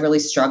Hollywood. So I've really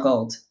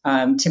struggled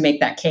to make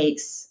that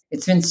case.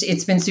 It's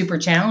been super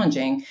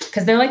challenging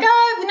because they're like,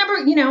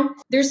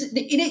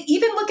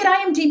 even look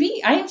at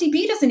IMDb.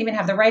 IMDb doesn't even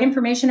have the right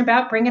information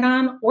about Bring It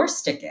On or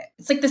Stick It.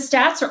 It's like the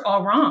stats are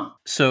all wrong.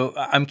 So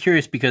I'm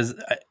curious because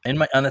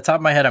on the top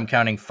of my head, I'm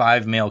counting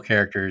 5 male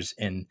characters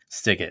in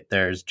Stick It.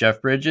 There's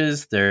Jeff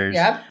Bridges, there's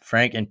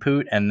Frank and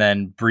Poot, and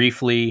then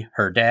briefly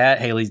her dad,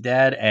 Haley's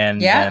dad,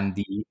 and then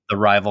the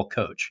rival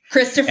coach.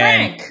 Krista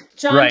Frank.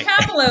 John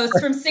Kapelos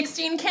from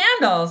 16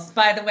 Candles,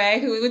 by the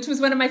way, which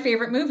was one of my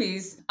favorite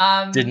movies.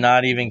 Did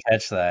not even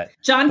catch that.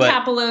 John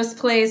Kapelos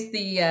plays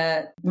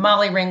the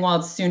Molly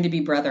Ringwald's soon-to-be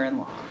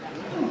brother-in-law.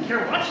 I don't care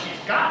what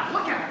she's got.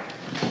 Look at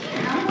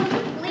her.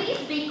 Now, will you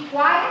please be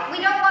quiet?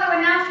 We don't want to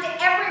announce to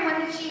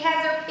everyone that she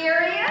has her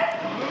period.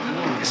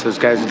 I guess those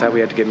guys who thought we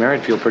had to get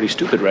married feel pretty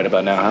stupid right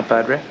about now, huh,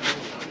 Padre?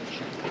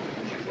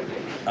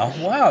 Oh,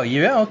 wow.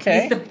 Yeah,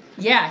 okay.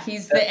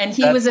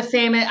 He was a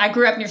famous, I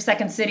grew up near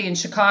Second City in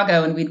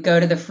Chicago, and we'd go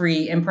to the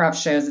free improv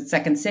shows at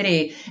Second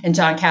City, and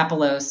John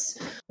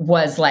Kapelos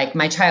was like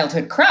my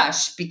childhood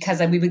crush because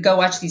we would go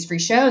watch these free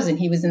shows, and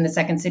he was in the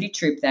Second City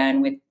troupe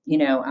then with,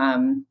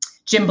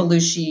 Jim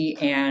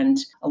Belushi and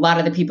a lot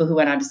of the people who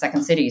went on to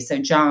Second City. So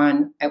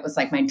John, it was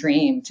like my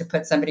dream to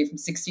put somebody from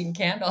 16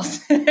 Candles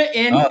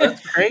in. Oh,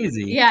 that's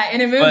crazy. Yeah, in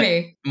a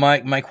movie.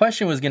 But my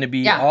question was going to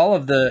be all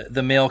of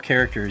the male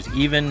characters,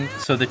 even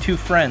so the 2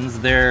 friends,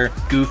 they're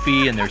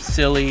goofy and they're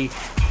silly.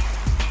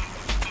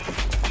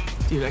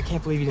 Dude, I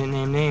can't believe you didn't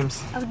name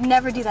names. I would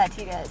never do that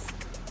to you guys.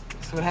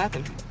 So what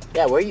happened?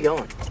 Yeah, where are you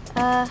going?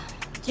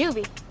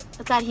 Juvie.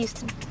 Outside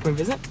Houston. Can we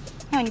visit?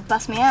 No, and you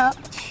bust me out.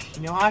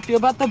 You know how I feel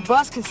about the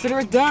bus. Consider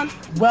it done.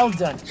 Well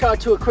done.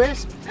 Charge to a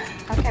crisp.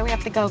 Okay, we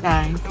have to go,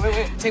 guys.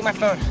 Wait. Take my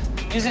phone.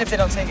 Use it if they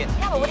don't take it.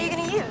 Yeah, but what are you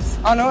going to use?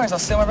 Oh, no worries. I'll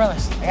steal my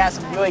brother's. I got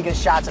some really good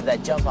shots of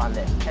that jump on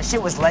there. That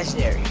shit was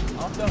legendary.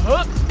 Off the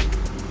hook.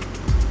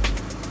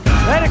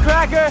 Later,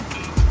 Cracker.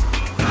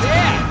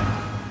 Yeah.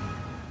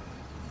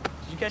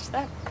 Did you catch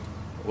that?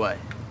 What?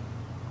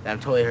 That I'm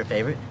totally her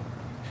favorite?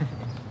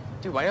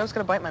 Dude, why are you always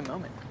going to bite my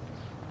moment?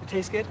 It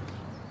tastes good?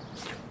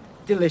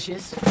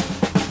 Delicious.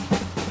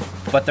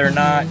 But they're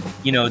not,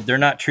 they're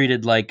not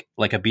treated like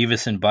a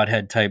Beavis and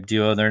Butthead type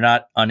duo. They're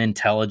not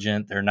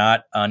unintelligent. They're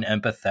not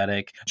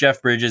unempathetic. Jeff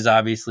Bridges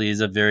obviously is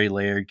a very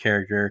layered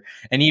character.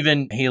 And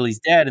even Haley's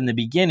dad in the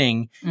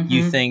beginning,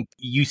 you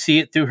see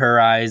it through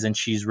her eyes, and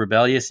she's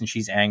rebellious and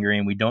she's angry,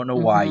 and we don't know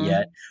why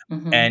yet.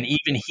 And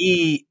even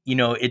he,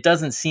 it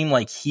doesn't seem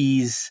like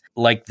he's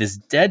like this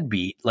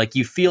deadbeat. Like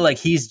you feel like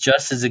he's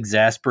just as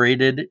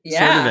exasperated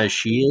sort of as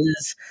she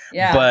is.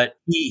 Yeah. But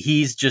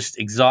he's just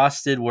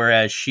exhausted,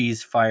 whereas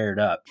she's fired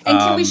up. And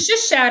can we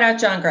just shout out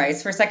John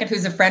Grice for a second,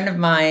 who's a friend of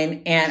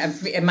mine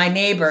and my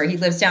neighbor. He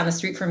lives down the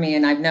street from me,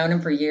 and I've known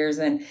him for years.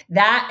 And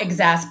that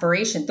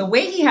exasperation, the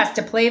way he has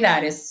to play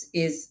that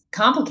is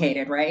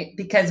complicated, right?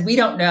 Because we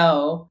don't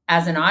know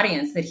as an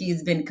audience that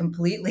he's been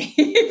completely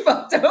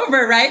fucked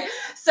over, right?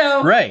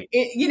 So, right.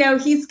 He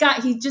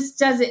just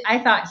does it. I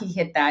thought he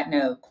hit that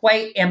note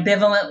quite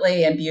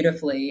ambivalently and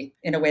beautifully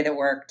in a way that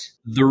worked.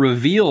 The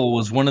reveal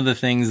was one of the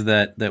things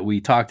that we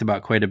talked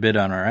about quite a bit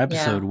on our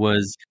episode.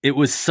 It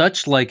was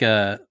such like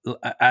I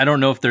don't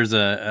know if there's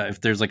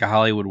like a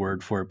Hollywood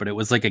word for it, but it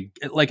was like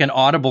an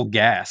audible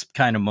gasp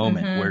kind of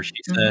moment where she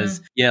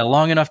says, yeah,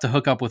 long enough to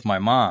hook up with my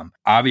mom.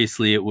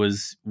 Obviously it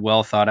was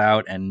well thought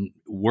out and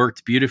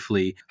worked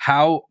beautifully.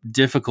 How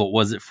difficult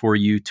was it for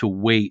you to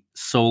wait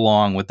so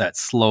long with that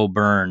slow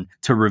burn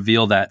to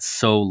reveal that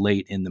so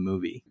late in the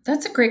movie?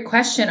 That's a great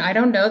question. I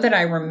don't know that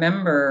I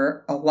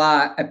remember a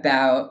lot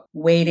about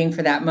waiting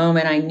for that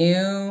moment. I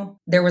knew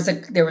there was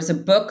a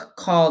book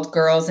called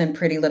Girls in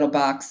Pretty Little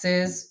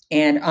Boxes,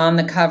 and on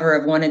the cover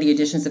of one of the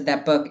editions of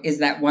that book is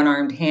that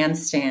one-armed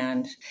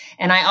handstand.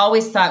 And I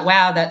always thought,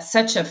 wow, that's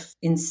such an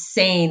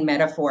insane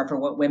metaphor for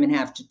what women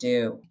have to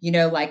do.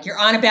 Like you're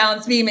on a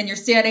balance beam and you're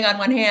standing on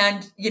one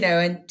hand,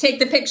 and take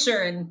the picture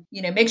and,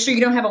 make sure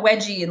you don't have a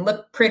wedgie and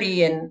look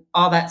pretty and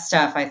all that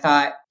stuff. I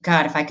thought,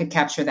 God, if I could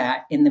capture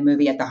that in the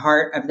movie, at the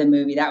heart of the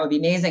movie, that would be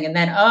amazing. And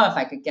then, if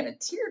I could get a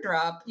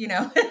teardrop,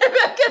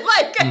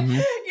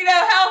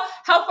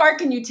 how far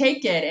can you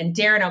take it? And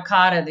Darren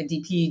Okada, the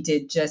DP,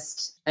 did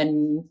just a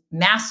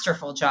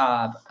masterful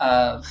job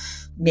of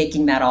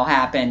making that all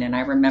happen. And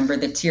I remember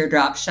the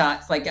teardrop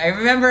shots. Like I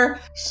remember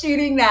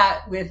shooting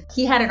that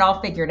he had it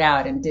all figured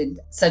out and did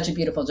such a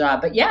beautiful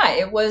job. But yeah,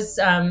 it was,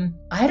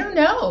 I don't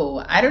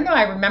know.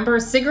 I remember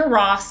Sigur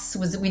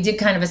Rós we did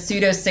kind of a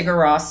pseudo Sigur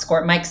Rós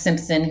score. Mike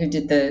Simpson, who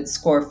did the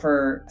score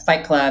for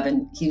Fight Club,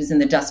 and he was in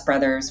the Dust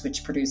Brothers,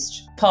 which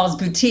produced Paul's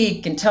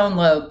Boutique and Tone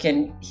Loc.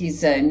 And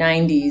he's a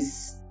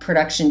 90s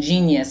producer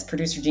genius.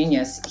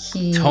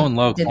 Tone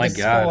Loc, my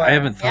God, I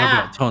haven't thought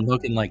about Tone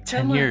Loc in like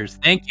 10 years.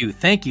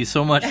 Thank you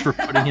so much for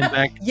putting him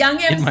back. Young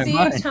in my MC,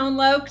 mind. Tone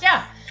Loc,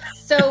 yeah.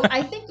 So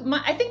I think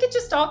it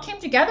just all came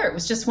together. It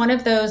was just one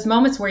of those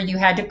moments where you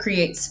had to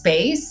create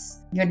space.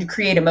 You had to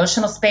create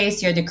emotional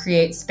space. You had to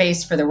create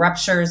space for the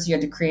ruptures. You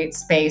had to create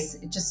space.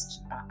 It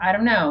just, I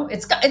don't know.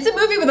 It's a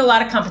movie with a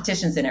lot of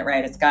competitions in it,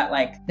 right? It's got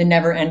like the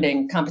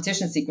never-ending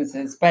competition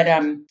sequences. But I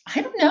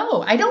don't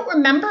know. I don't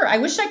remember. I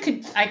wish I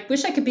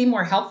could be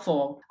more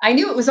helpful. I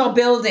knew it was all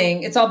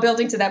building. It's all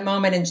building to that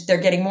moment, and they're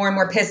getting more and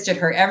more pissed at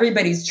her.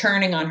 Everybody's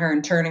turning on her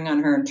and turning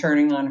on her and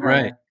turning on her.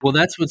 Right. Well,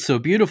 that's what's so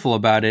beautiful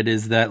about it,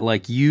 is that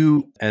like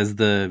you as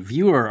the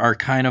viewer are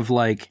kind of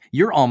like,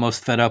 you're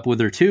almost fed up with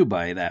her too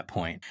by that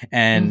point.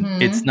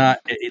 And it's not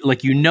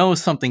like,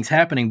 something's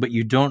happening, but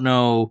you don't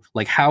know,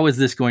 like, how is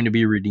this going to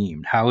be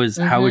redeemed? How is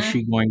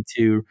she going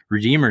to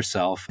redeem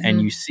herself? And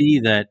you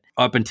see that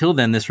up until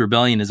then, this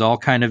rebellion is all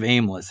kind of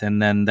aimless.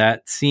 And then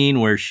that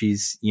scene where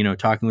she's,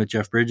 talking with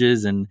Jeff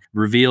Bridges and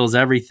reveals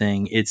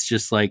everything, it's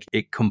just like,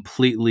 it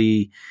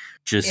completely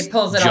it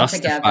pulls it all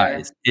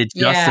together. It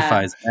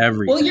justifies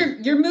everything. Well,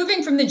 you're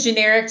moving from the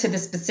generic to the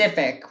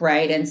specific,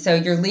 right? And so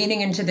you're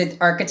leaning into the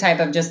archetype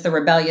of just the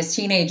rebellious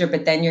teenager,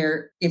 but then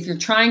if you're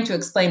trying to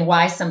explain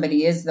why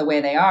somebody is the way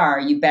they are,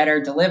 you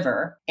better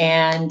deliver.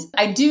 And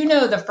I do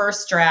know the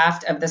first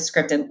draft of the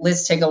script, and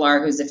Liz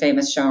Tigelaar, who's a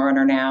famous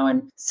showrunner now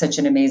and such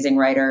an amazing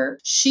writer,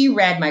 she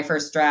read my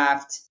first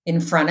draft in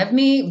front of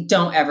me.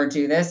 Don't ever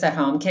do this at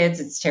home,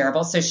 kids. It's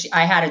terrible. So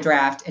I had a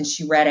draft and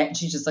she read it and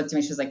she just looked at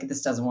me. She was like,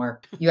 this doesn't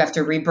work. You have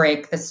to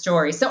re-break the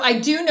story. So I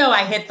do know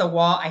I hit the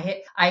wall.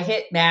 I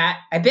bit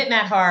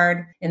Matt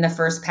hard in the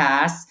first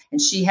pass, and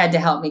she had to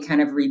help me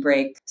kind of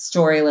re-break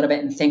story a little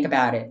bit and think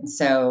about it. And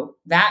so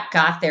that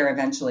got there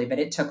eventually, but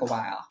it took a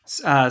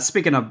while.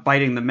 Speaking of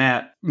biting the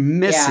mat,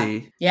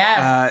 Missy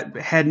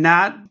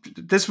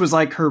this was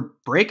like her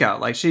breakout.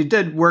 Like, she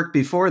did work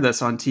before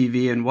this on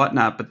TV and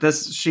whatnot, but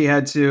this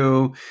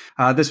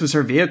was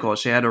her vehicle.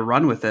 She had to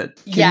run with it.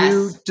 Can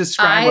you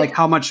describe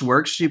how much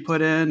work she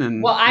put in?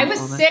 And I was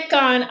sick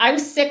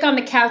on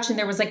the couch, and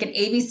there was like an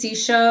ABC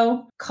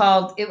show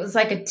called, it was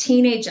like a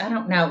teenage, I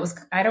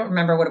don't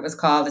remember what it was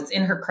called. It's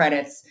in her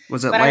credits.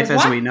 Was it Life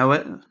as We Know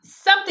It?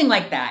 Something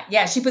like that.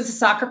 Yeah. She was a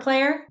soccer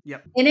player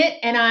in it.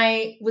 And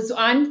I was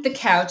on the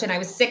couch and I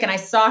was sick, and I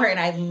saw her, and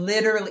I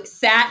literally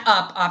sat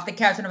up off the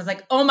couch, and I was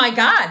like, oh my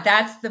God,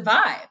 that's the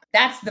vibe.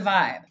 That's the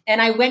vibe.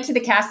 And I went to the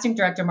casting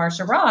director,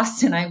 Marsha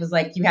Ross, and I was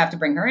like, you have to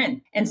bring her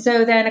in. And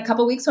so then a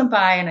couple weeks went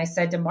by, and I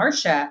said to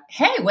Marsha,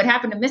 hey, what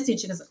happened to Missy?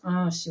 And she goes,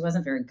 oh, she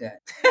wasn't very good.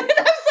 And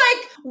I was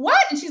like, what?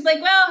 And she's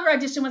like, well, her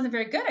audition wasn't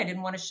very good. I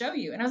didn't want to show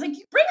you. And I was like,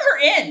 bring her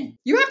in.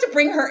 You have to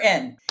bring her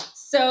in.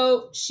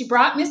 So she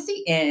brought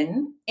Missy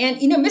in, and,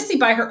 Missy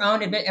by her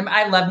own admission,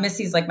 I love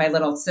Missy's like my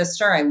little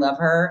sister. I love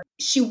her.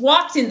 She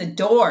walked in the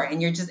door,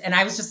 and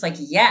I was just like,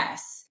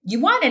 yes. You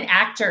want an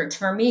actor,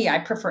 for me, I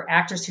prefer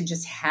actors who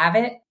just have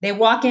it. They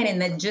walk in and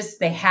then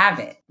they have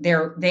it.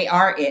 they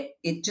are it.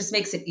 It just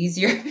makes it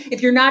easier.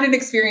 If you're not an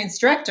experienced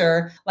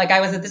director, like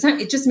I was at the time,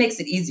 it just makes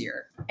it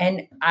easier.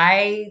 And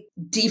I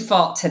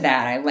default to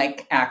that. I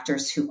like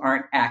actors who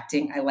aren't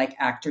acting. I like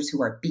actors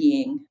who are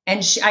being.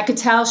 And I could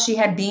tell she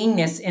had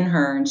beingness in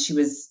her. And she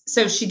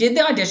did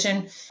the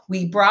audition.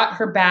 We brought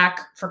her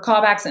back for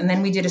callbacks. And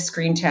then we did a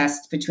screen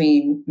test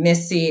between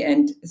Missy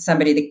and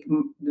somebody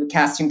the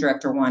casting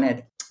director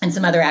wanted, and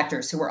some other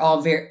actors who were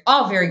all very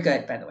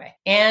good, by the way.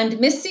 And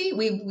Missy,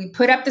 we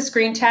put up the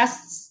screen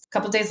tests. A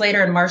couple days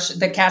later, and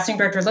the casting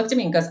director looked at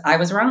me and goes, I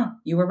was wrong.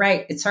 You were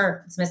right. It's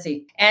her. It's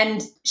Missy.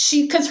 And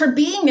because her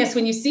beingness,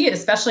 when you see it,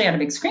 especially on a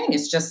big screen,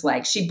 is just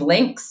like she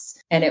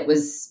blinks. And it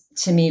was,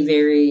 to me,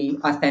 very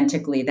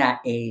authentically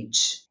that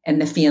age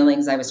and the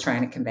feelings I was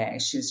trying to convey.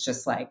 She was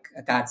just like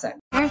a godsend.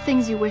 There are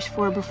things you wish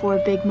for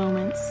before big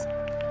moments.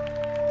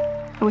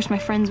 I wish my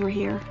friends were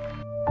here.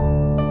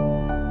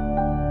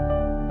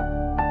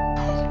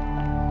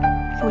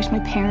 I wish my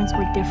parents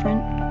were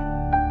different.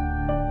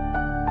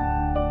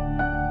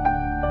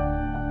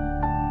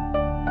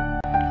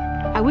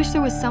 I wish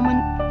there was someone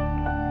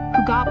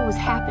who got what was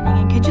happening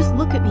and could just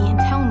look at me and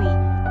tell me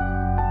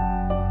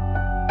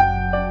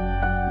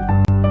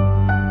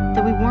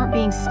that we weren't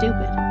being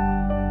stupid.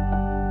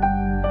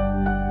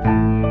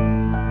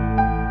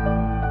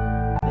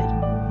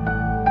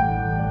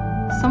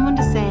 Someone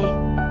to say,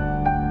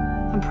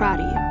 I'm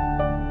proud of you,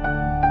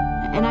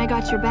 and I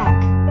got your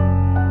back,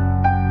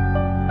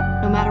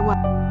 no matter what.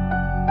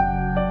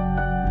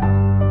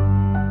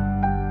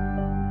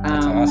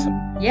 That's awesome.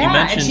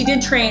 Yeah, and she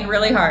did train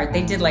really hard.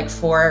 They did like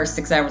 4 or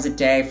 6 hours a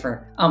day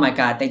for, oh my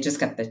God, they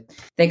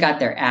got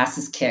their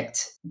asses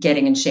kicked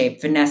getting in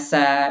shape.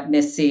 Vanessa,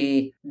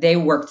 Missy, they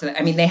worked.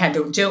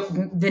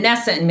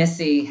 Vanessa and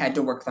Missy had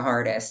to work the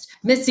hardest.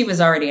 Missy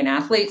was already an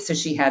athlete, so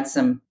she had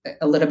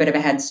a little bit of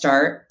a head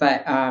start,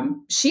 but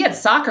she had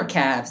soccer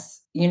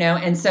calves.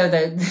 And so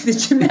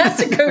the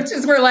gymnastic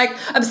coaches were like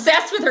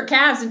obsessed with her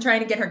calves and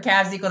trying to get her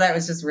calves equal. That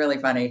was just really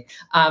funny.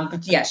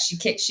 But yeah, she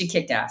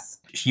kicked ass.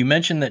 You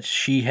mentioned that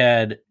she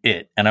had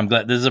it, and I'm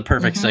glad this is a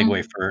perfect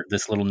segue for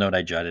this little note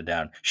I jotted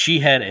down. She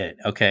had it.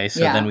 Okay. So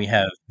then we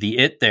have the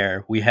it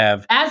there. We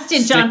have, as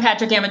did John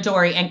Patrick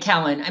Amadori and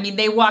Kellen. I mean,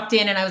 they walked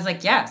in and I was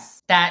like,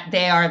 yes, that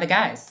they are the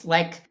guys.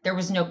 Like there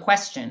was no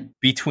question.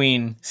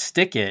 Between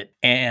stick it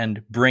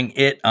and bring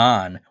it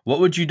on, what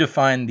would you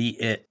define the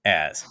it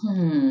as?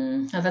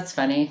 Oh, that's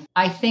funny.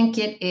 I think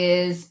it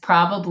is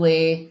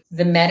probably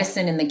the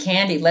medicine and the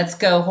candy. Let's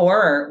go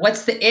horror.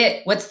 What's the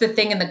it? What's the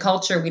thing in the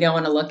culture we don't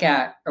want to look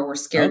at or we're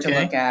scared to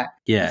look at?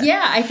 Yeah.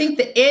 Yeah, I think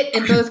the it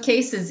in both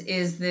cases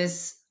is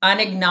this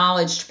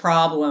unacknowledged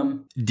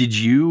problem. Did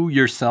you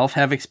yourself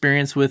have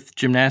experience with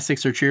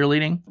gymnastics or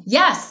cheerleading?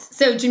 Yes.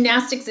 So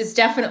gymnastics is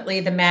definitely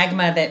the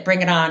magma that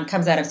Bring It On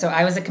comes out of. So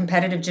I was a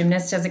competitive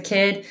gymnast as a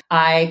kid.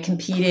 I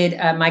competed.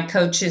 My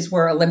coaches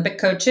were Olympic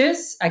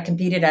coaches. I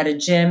competed at a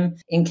gym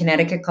in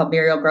Connecticut called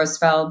Muriel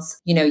Grossfeld's.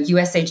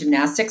 USA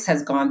Gymnastics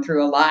has gone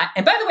through a lot.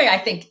 And by the way, I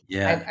think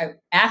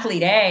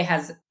Athlete A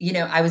has,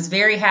 I was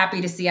very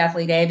happy to see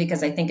Athlete A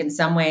because I think in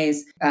some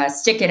ways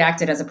Stick It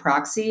acted as a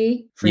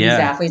proxy for these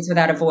athletes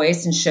without a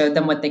voice and showed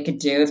them what they could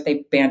do if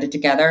they banded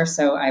together.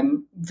 So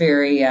I'm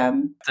very... I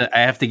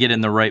have to get in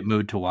the right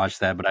mood to watch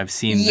that, but I've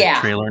seen the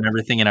trailer and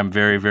everything, and I'm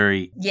very,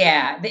 very...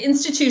 Yeah, the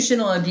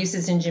institutional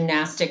abuses in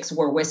gymnastics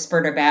were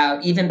whispered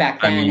about even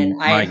back then,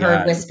 I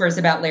heard whispers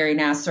about Larry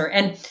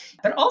Nassar.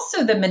 But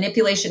also the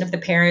manipulation of the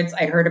parents,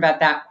 I'd heard about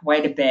that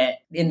quite a bit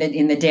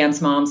in the Dance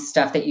Moms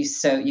stuff that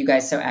you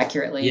guys so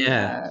accurately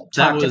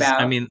talked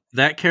about. I mean,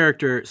 that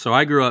character. So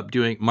I grew up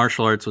doing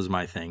martial arts was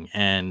my thing,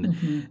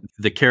 and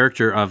the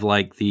character of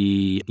like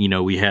we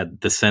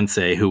had the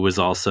sensei who was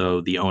also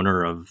the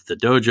owner of the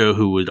dojo,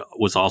 who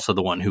was also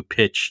the one who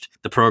pitched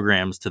the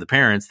programs to the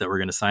parents that were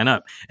going to sign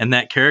up, and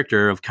that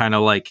character of kind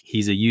of like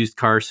he's a used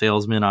car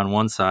salesman on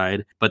one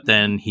side, but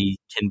then he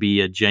can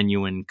be a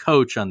genuine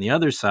coach on the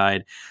other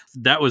side.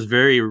 That was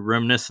very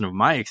reminiscent of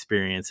my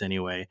experience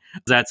anyway.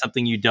 Is that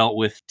something you dealt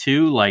with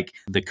too? Like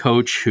the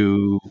coach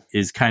who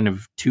is kind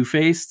of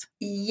two-faced?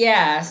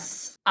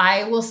 Yes.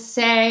 I will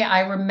say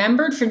I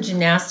remembered from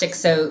gymnastics.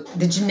 So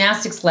the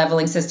gymnastics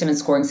leveling system and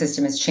scoring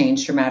system has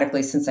changed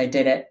dramatically since I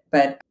did it.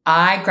 But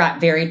I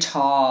got very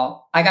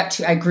tall.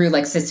 I grew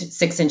like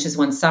 6 inches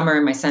one summer,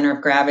 and my center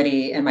of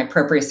gravity and my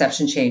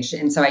proprioception changed.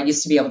 And so I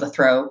used to be able to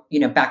throw,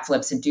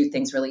 backflips and do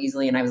things really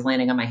easily. And I was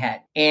landing on my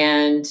head.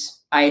 And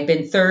I had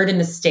been third in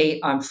the state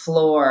on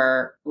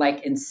floor,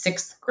 like in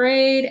 6th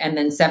grade, and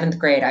then 7th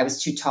grade, I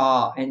was too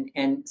tall.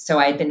 And so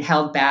I had been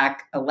held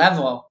back a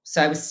level.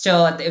 So I was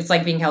still, it was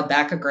like being held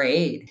back a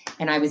grade,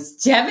 and I was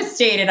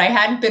devastated. I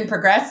hadn't been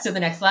progressed to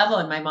the next level.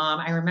 And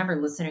I remember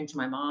listening to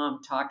my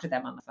mom talk to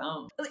them on the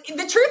phone.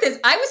 The truth is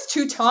I was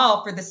too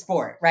tall for the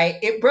sport, right?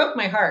 It broke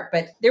my heart,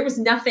 but there was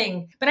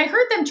nothing, but I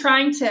heard them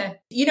trying to,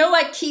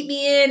 keep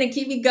me in and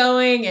keep me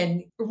going.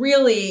 And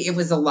really it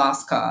was a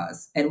lost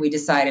cause. And we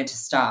decided to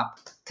stop.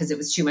 because it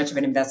was too much of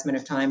an investment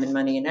of time and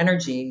money and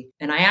energy.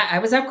 And I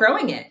was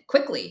outgrowing it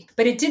quickly,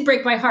 but it did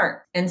break my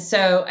heart. And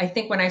so I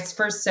think when I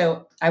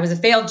was a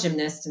failed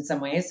gymnast in some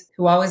ways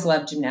who always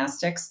loved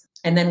gymnastics.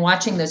 And then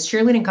watching those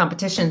cheerleading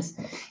competitions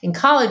in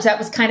college, that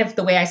was kind of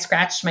the way I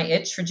scratched my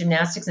itch for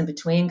gymnastics in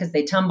between, because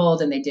they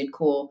tumbled and they did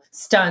cool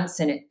stunts.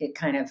 And it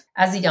kind of,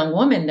 as a young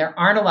woman, there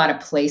aren't a lot of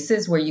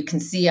places where you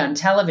can see on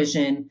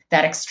television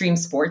that extreme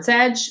sports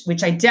edge,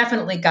 which I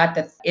definitely got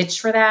the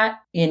itch for that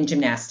in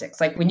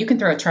gymnastics. Like when you can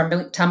throw a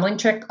tumbling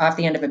trick off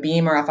the end of a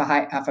beam or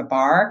off a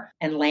bar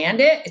and land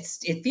it,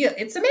 it's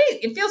amazing.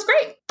 It feels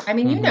great. I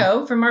mean, you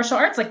know, from martial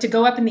arts, like to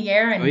go up in the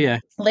air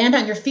and land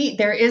on your feet,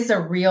 there is a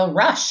real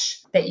rush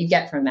that you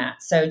get from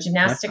that. So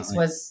gymnastics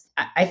was,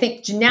 I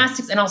think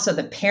gymnastics, and also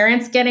the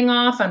parents getting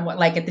off on what,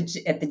 like at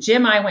the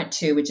gym I went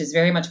to, which is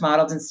very much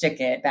modeled in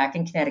Stickett back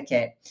in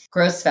Connecticut,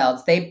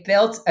 Grossfeld's, they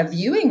built a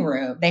viewing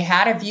room. They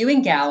had a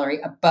viewing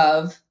gallery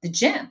above the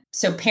gym.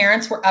 So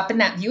parents were up in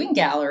that viewing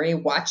gallery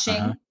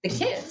watching the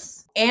kids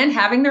and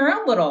having their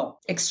own little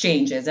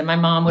exchanges. And my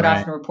mom would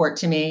often report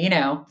to me, you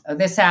know, oh,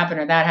 this happened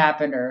or that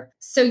happened.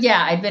 So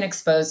yeah, I've been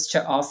exposed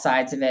to all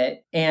sides of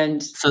it.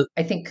 And so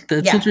I think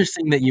that's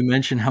interesting that you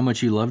mentioned how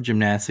much you love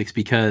gymnastics,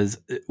 because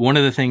one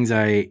of the things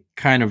I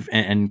kind of,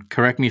 and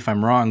correct me if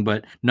I'm wrong,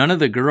 but none of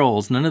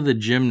the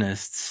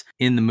gymnasts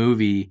in the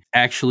movie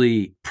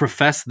actually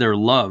profess their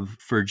love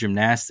for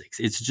gymnastics.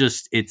 It's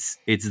just, it's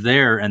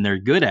there and they're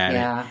good at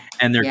it.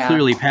 And they're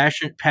clearly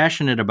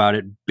passionate about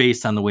it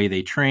based on the way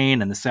they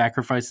train and the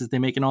sacrifices they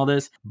make and all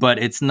this. But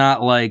it's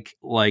not like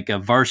a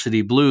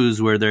Varsity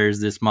Blues where there's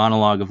this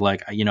monologue of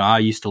like, you know, I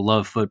used to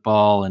love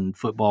football and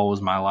football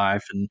was my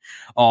life and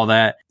all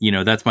that. You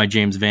know, that's my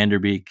James Van Der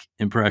Beek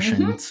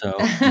impression. So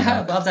you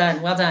know. Well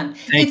done.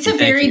 It's a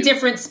very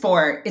different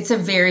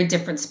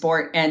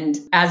sport. And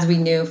as we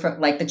knew from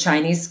like the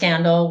Chinese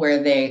scandal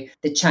where the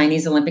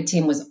Chinese Olympic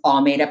team was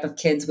all made up of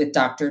kids with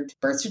doctored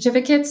birth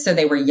certificates. So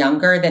they were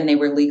younger than they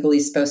were legally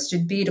supposed to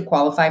be to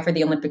qualify for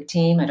the Olympic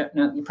team. I don't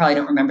know. You probably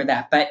don't remember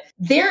that, but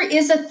there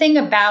is a thing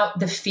about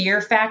the fear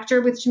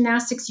factor with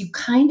gymnastics. You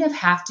kind of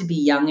have to be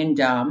young and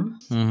dumb.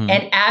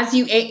 And as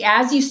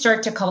you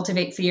start to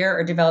cultivate fear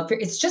or develop fear,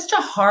 it's just a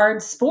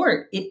hard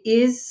sport. It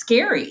is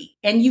scary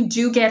and you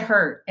do get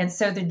hurt. And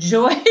so the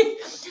joy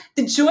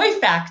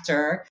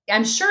factor,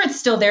 I'm sure it's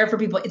still there for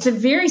people. It's a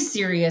very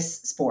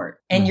serious sport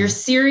and you're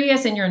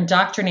serious and you're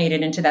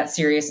indoctrinated into that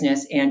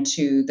seriousness and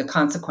to the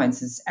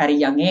consequences at a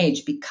young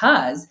age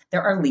because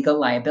there are legal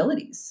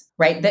liabilities.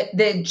 Right.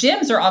 The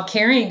gyms are all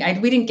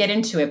carrying, we didn't get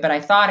into it, but I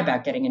thought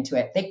about getting into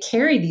it. They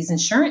carry the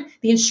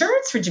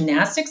insurance for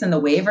gymnastics and the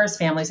waivers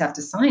families have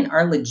to sign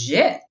are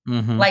legit.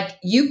 Like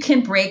you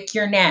can break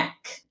your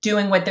neck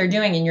doing what they're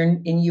doing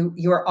and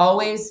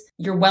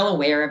you're well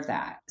aware of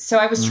that. So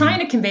I was trying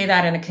to convey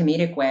that in a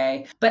comedic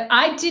way, but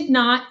I did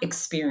not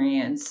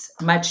experience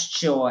much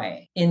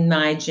joy in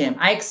my gym.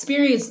 I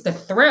experienced the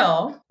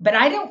thrill, but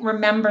I don't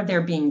remember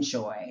there being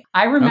joy.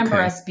 I remember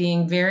us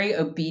being very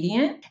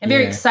obedient and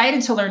very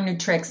excited to learn new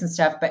tricks and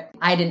stuff, but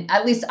I didn't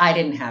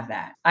have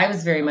that. I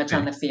was very much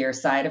on the fear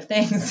side of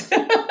things.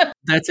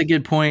 That's a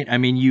good point. I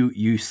mean,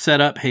 you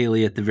set up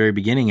Haley at the very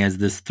beginning as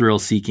this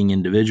thrill-seeking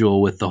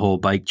individual with the whole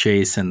bike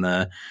chase and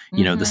the,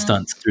 you know, the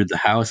stunts through the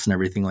house and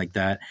everything like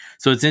that.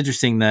 So it's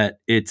interesting that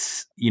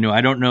it's, you know,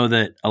 I don't know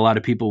that a lot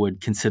of people would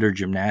consider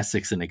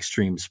gymnastics an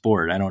extreme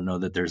sport. I don't know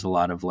that there's a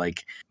lot of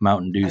like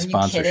Mountain Dew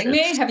sponsorships. Are you kidding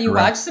me? Have you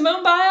watched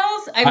Simone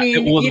Biles? I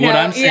mean, what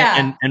I'm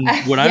saying,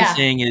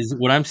 and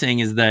what I'm saying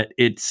is that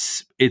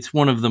it's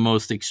one of the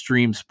most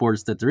extreme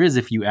sports that there is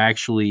if you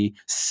actually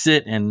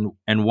sit and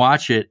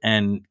watch it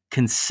and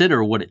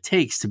consider what it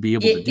takes to be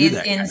able to do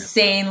that. It is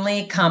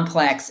insanely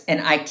complex, and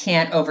I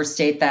can't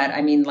overstate that.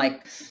 I mean,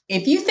 like,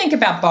 if you think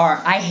about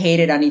I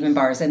hated uneven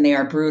bars, and they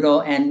are brutal,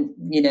 and,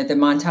 you know, the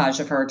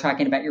montage of her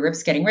talking about your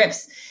rips getting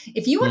rips.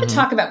 If you want to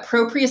talk about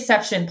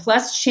proprioception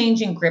plus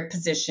changing grip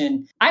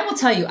position, I will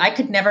tell you, I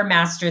could never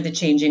master the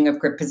changing of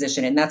grip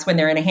position, and that's when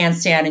they're in a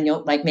handstand, and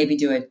you'll, like, maybe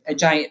do a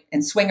giant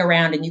and swing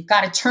around, and you've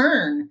got to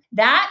turn.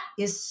 That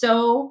is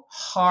so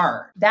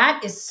hard.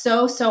 That is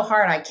so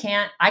hard.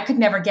 I could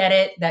never get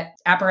it. That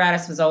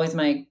apparatus was always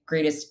my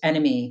greatest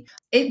enemy.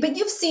 But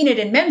you've seen it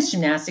in men's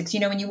gymnastics, you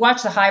know, when you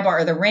watch the high bar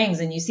or the rings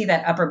and you see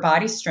that upper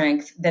body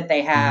strength that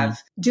they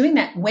have, doing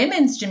that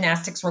women's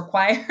gymnastics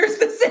requires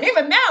the same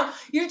amount.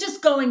 You're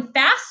just going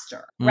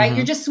faster, right?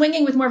 You're just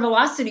swinging with more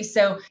velocity.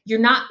 So you're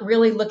not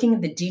really looking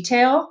at the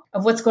detail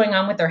of what's going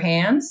on with their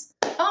hands.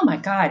 Oh my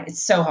God,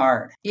 it's so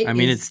hard.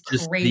 It's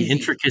just crazy. The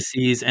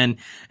intricacies and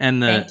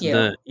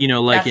the you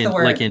know, like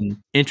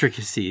in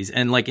intricacies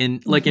and like in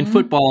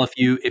football,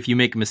 if you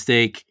make a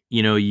mistake,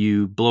 you know,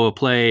 you blow a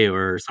play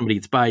or somebody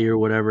gets by you or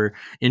whatever.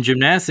 In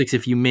gymnastics,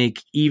 if you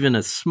make even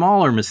a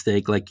smaller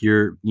mistake, like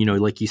you know,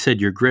 like you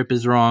said, your grip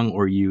is wrong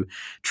or you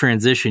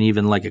transition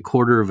even like a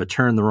quarter of a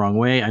turn the wrong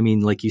way. I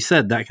mean, like you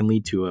said, that can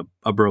lead to a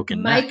a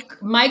broken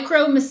neck.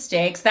 Micro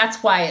mistakes.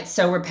 That's why it's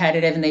so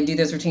repetitive, and they do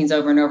those routines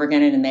over and over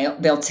again.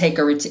 And they'll take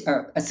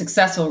a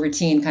successful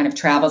routine kind of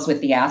travels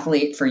with the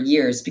athlete for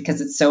years,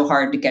 because it's so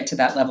hard to get to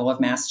that level of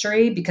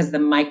mastery, because the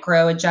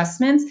micro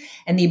adjustments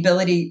and the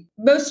ability.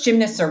 Most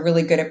gymnasts are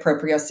really good at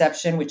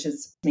proprioception, which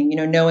is,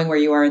 knowing where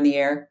you are in the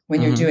air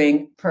when you're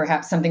doing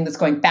perhaps something that's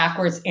going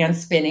backwards and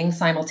spinning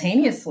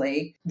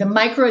simultaneously. The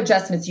micro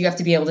adjustments you have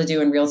to be able to do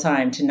in real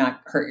time to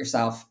not hurt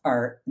yourself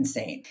are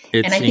insane.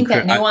 And I think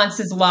that nuance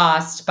is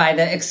lost by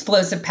the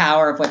explosive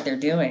power of what they're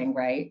doing,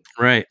 right?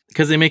 Right.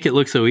 Because they make it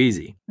look so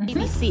easy.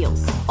 Navy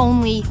SEALs,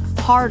 only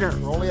harder.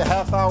 We're only a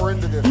half hour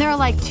into this. And there are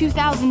like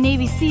 2,000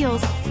 Navy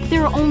SEALs.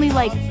 There are only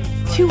like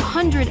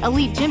 200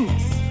 elite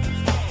gymnasts.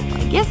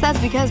 I guess that's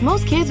because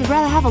most kids would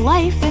rather have a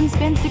life than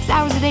spend 6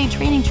 hours a day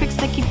training tricks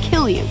that could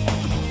kill you.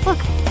 Look,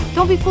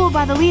 don't be fooled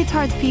by the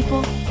leotards,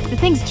 people. The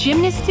things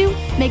gymnasts do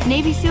make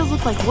Navy SEALs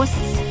look like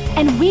wusses.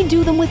 And we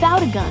do them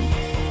without a gun.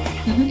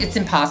 It's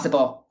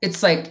impossible.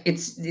 It's like,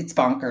 it's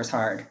bonkers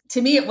hard.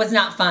 To me, it was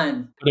not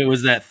fun. But it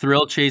was that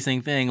thrill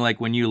chasing thing, like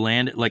when you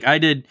land, like I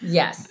did.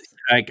 Yes.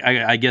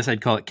 I guess I'd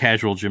call it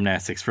casual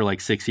gymnastics for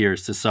like 6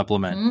 years to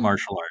supplement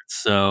martial arts.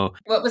 So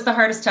what was the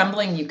hardest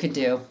tumbling you could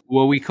do?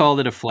 Well, we called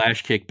it a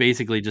flash kick,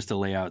 basically just a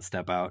layout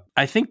step out.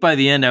 I think by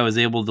the end I was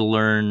able to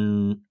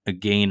learn a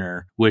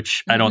gainer,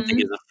 which I don't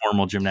think is a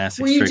formal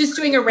gymnastics Were you trick. Just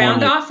doing a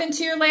round off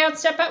into your layout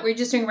step out? Were you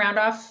just doing round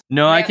off?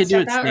 No, I could do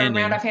it standing.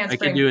 Round off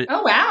handspring? I could do it.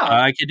 Oh, wow.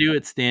 I could do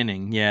it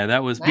standing. Yeah,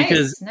 that was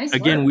because,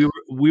 again, work.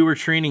 we were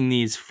training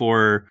these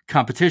for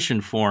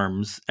competition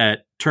forms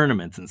at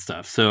tournaments and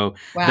stuff. So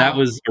that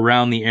was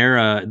around the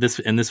era,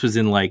 this was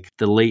in like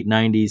the late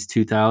 90s,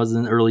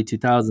 2000, early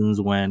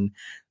 2000s, when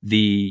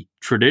the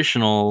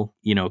traditional,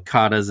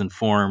 katas and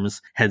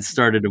forms had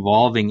started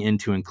evolving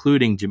into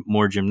including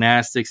more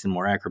gymnastics and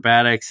more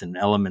acrobatics and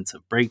elements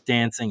of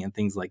breakdancing and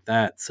things like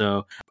that.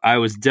 So I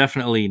was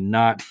definitely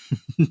not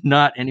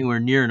anywhere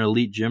near an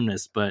elite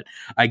gymnast, but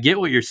I get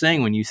what you're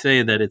saying when you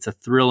say that it's a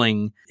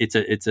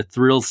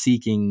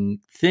thrill-seeking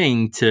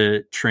thing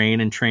to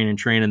train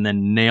and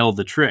then nail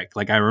the trick.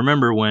 Like I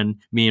remember when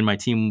me and my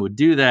team would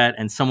do that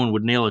and someone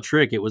would nail a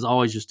trick, it was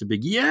always just a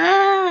big,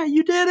 yeah,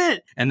 you did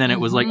it. And then it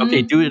was like,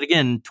 okay, do it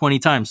again 20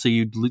 times. So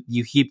you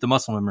keep the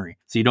muscle memory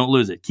so you don't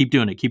lose it. Keep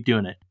doing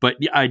it. But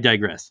I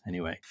digress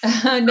anyway.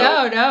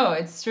 No,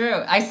 it's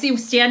true. I see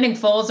standing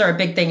fulls are a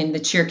big thing in the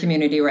cheer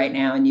community right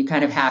now. And you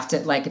kind of have to,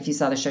 like if you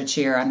saw the show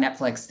Cheer on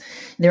Netflix,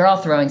 they're all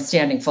throwing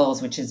standing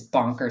fulls, which is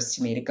bonkers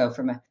to me to go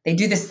from they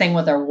do this thing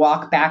where they'll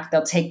walk back.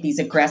 They'll take these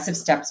aggressive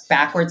steps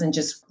backwards and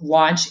just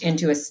launch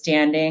into a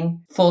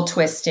standing, full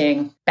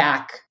twisting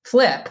back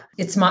flip.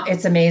 It's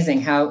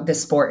amazing how the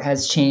sport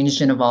has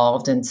changed and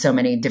evolved in so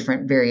many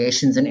different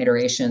variations and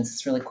iterations.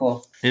 It's really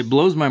cool. It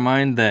blows my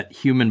mind that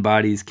human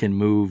bodies can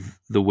move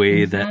the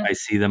way that I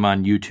see them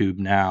on YouTube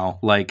now.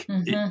 Like,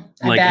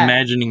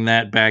 imagining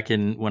that back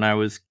in when I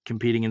was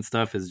competing and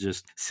stuff is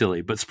just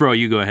silly. But Spro,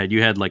 you go ahead.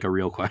 You had like a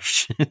real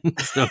question.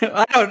 So.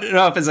 I don't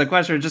know if it's a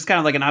question or just kind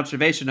of like an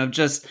observation of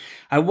just,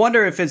 I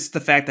wonder if it's the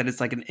fact that it's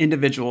like an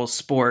individual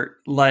sport,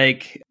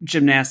 like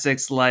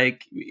gymnastics,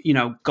 like,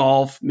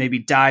 golf, maybe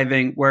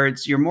diving, where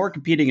you're more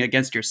competing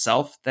against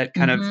yourself, that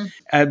kind of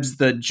ebbs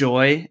the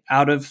joy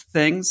out of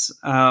things.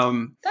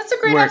 That's a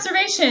great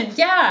observation.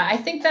 Yeah, I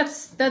think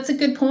that's a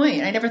good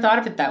point. I never thought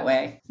of it that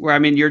way. Where, I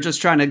mean, you're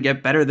just trying to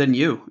get better than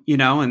you,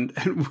 and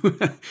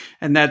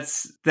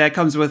that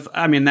comes with,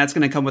 that's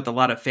going to come with a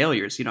lot of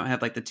failures. You don't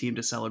have like the team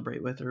to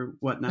celebrate with or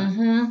whatnot.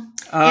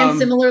 And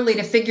similarly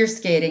to figure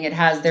skating,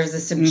 there's a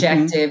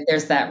subjective,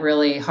 there's that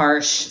really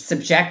harsh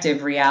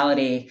subjective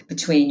reality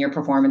between your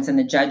performance and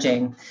the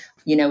judging,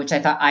 which I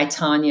thought I,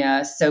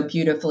 Tonya, so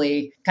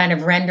beautifully kind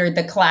of rendered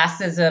the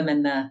classism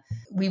and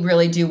we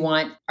really do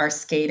want our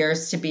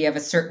skaters to be of a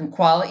certain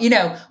quality.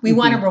 We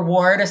want to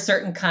reward a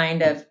certain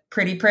kind of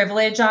pretty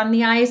privilege on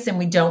the ice, and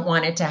we don't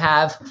want it to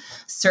have a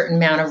certain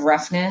amount of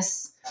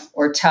roughness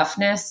or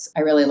toughness.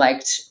 I really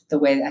liked the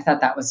way, I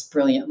thought that was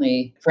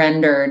brilliantly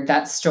rendered,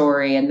 that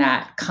story and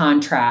that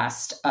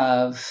contrast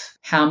of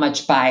how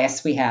much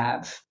bias we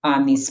have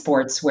on these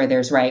sports where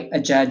there's where a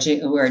judge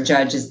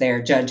is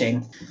there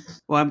judging.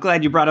 Well, I'm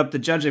glad you brought up the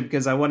judging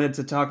because I wanted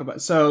to talk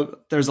about, so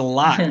there's a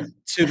lot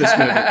to this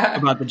movie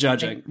about the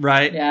judging,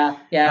 right? Yeah.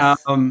 Yes.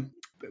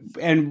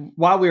 And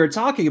while we were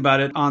talking about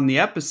it on the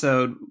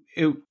episode,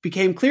 it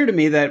became clear to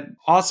me that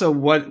also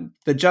what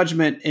the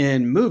judgment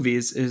in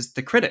movies is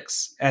the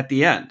critics at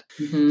the end.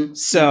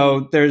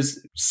 So there's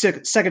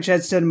Second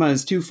Chance Cinema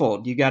is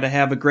twofold. You got to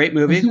have a great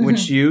movie,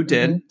 which you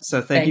did.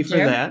 So thank you for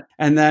that.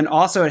 And then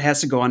also it has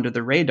to go under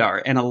the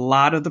radar. And a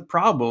lot of the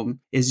problem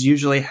is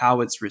usually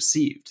how it's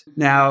received.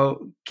 Now,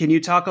 can you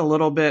talk a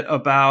little bit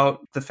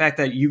about the fact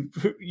that you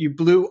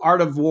blew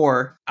Art of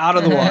War out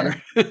of the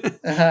water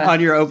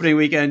on your opening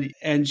weekend,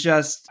 and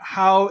just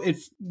how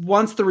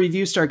once the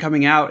reviews started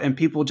coming out and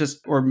people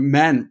just, or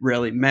men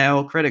really,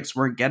 male critics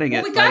weren't getting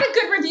it. We got a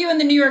good review review in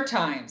the New York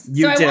Times.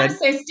 You I did. want to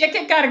say Stick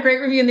It got a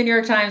great review in the New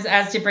York Times,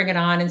 as did Bring It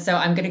On. And so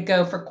I'm going to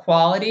go for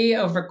quality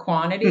over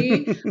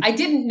quantity. I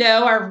didn't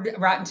know our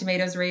Rotten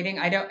Tomatoes rating.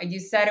 You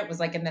said it was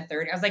like in the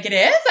 30s. I was like, it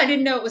is? I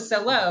didn't know it was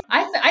so low.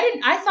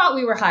 I thought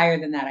we were higher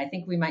than that. I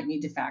think we might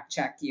need to fact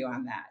check you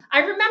on that. I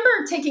remember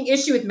taking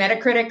issue with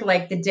Metacritic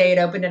like the day it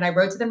opened, and I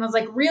wrote to them. I was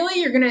like,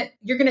 really?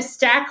 You're gonna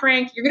stack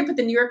rank? You're gonna put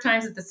the New York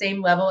Times at the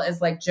same level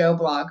as like Joe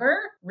Blogger?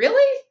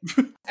 Really?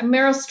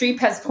 Meryl Streep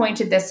has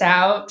pointed this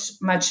out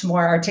much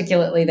more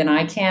articulately than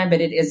I can,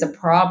 but it is a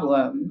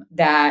problem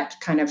that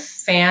kind of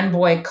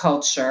fanboy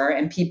culture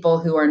and people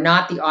who are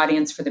not the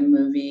audience for the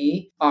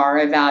movie are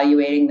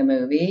evaluating the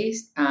movie,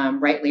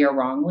 rightly or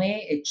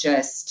wrongly.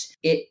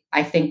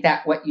 I think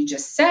that what you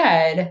just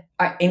said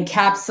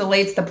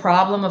encapsulates the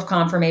problem of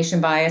confirmation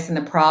bias and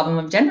the problem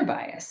of gender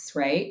bias,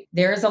 right?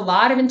 There's a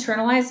lot of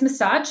internalized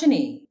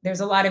misogyny. There's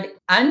a lot of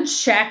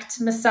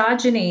unchecked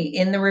misogyny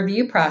in the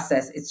review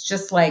process. It's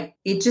just like,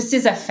 it just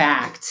is a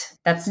fact.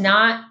 It's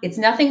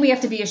nothing we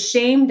have to be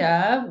ashamed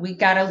of. We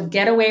got to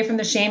get away from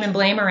the shame and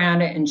blame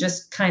around it and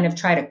just kind of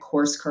try to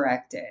course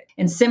correct it.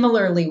 And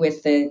similarly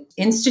with the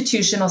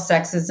institutional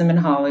sexism in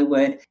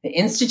Hollywood, the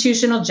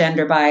institutional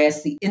gender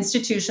bias, the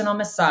institutional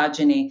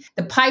misogyny,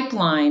 the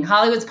pipeline,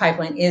 Hollywood's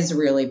pipeline is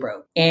really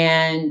broke.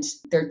 And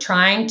they're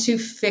trying to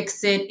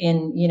fix it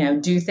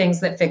do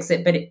things that fix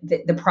it, but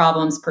the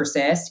problems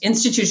persist.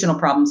 Institutional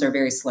problems are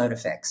very slow to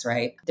fix,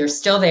 right? They're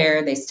still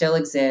there. They still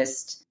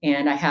exist.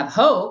 And I have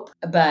hope,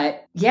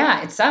 but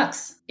yeah, it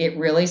sucks. It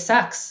really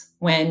sucks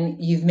when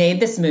you've made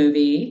this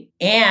movie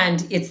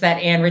and it's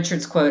that Ann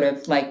Richards quote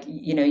of like,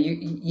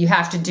 you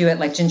have to do it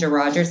like Ginger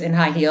Rogers in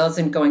high heels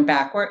and going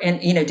backward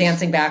and,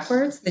 dancing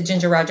backwards, the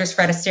Ginger Rogers,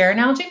 Fred Astaire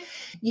analogy.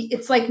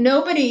 It's like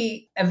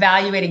nobody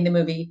evaluating the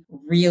movie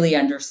really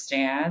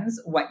understands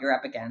what you're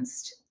up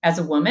against as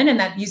a woman, and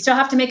that you still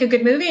have to make a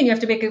good movie and you have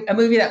to make a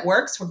movie that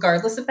works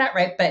regardless of that,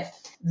 right? But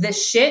the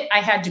shit I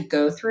had to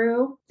go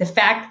through, the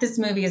fact that this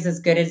movie is as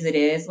good as it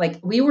is, like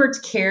we were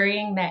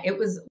carrying that, it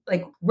was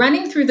like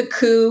running through the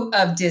coup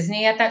of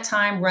Disney at that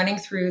time, running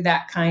through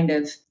that kind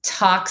of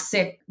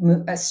toxic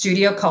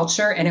studio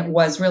culture. And it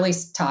was really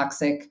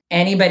toxic.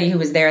 Anybody who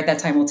was there at that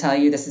time will tell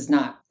you this is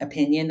not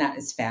opinion, that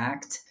is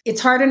fact. It's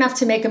hard enough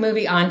to make a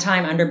movie on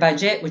time, under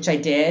budget, which I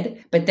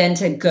did, but then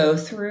to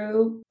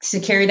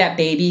carry that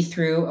baby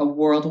through a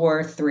World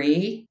War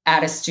III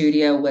at a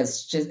studio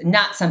was just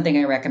not something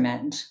I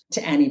recommend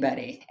to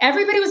anybody.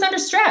 Everybody was under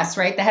stress,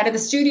 right? The head of the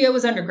studio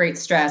was under great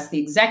stress. The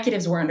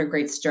executives were under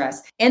great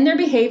stress. And their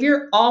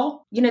behavior,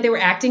 they were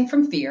acting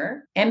from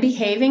fear and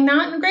behaving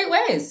not in great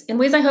ways, in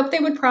ways I hope they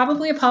would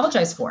probably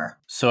apologize for.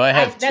 So I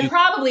have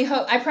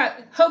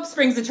hope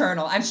springs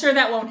eternal. I'm sure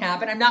that won't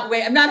happen. I'm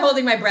not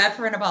holding my breath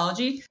for an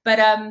apology, but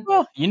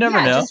you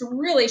never know. Just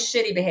really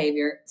shitty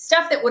behavior,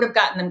 stuff that would have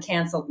gotten them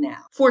canceled now,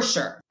 for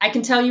sure. I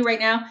can tell you right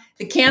now,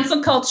 the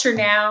cancel culture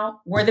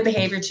now, were the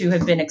behavior to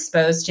have been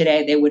exposed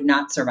today, they would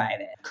not survive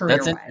it.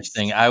 Career-wise. That's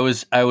interesting. I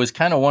was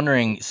kind of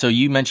wondering. So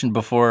you mentioned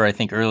before, I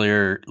think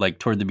earlier, like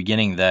toward the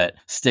beginning, that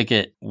Stick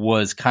It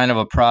was kind of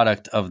a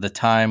product of the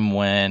time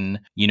when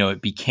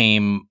it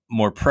became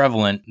more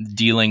prevalent.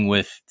 Dealing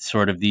with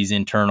sort of these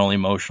internal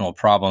emotional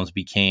problems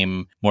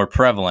became more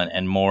prevalent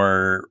and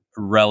more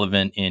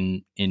relevant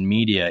in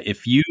media.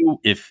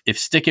 If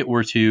Stick It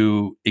were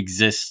to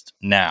exist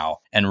now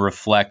and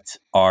reflect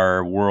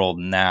our world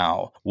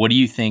now, what do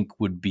you think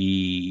would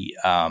be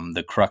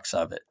the crux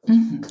of it?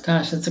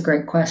 Gosh, that's a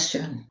great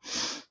question.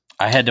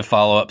 I had to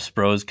follow up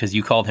Sprouse because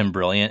you called him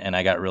brilliant, and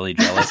I got really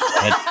jealous.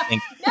 I had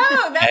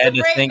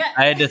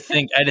to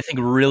think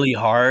really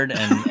hard,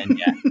 and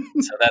yeah.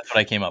 So that's what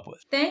I came up with.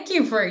 Thank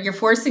you you're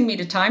forcing me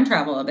to time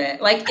travel a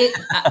bit. Like it,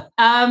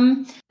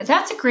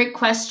 that's a great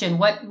question.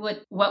 What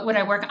would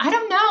I work? I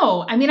don't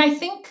know. I mean, I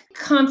think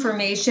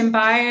confirmation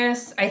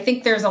bias. I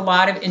think there's a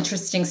lot of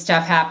interesting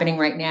stuff happening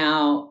right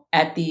now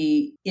at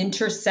the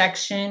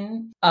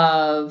intersection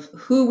of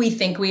who we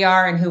think we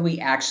are and who we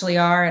actually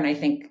are. And I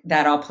think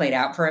that all played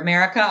out for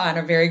America on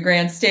a very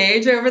grand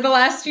stage over the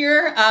last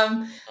year.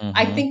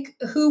 I think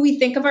who we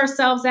think of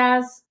ourselves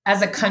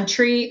as a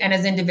country and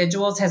as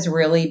individuals has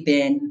really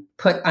been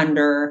put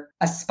under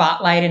a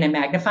spotlight and a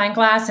magnifying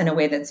glass in a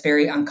way that's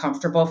very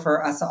uncomfortable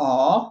for us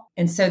all.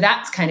 And so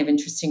that's kind of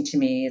interesting to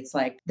me. It's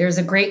like, there's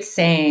a great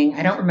saying,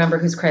 I don't remember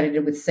who's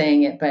credited with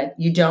saying it, but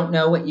you don't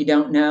know what you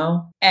don't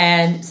know.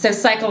 And so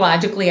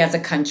psychologically as a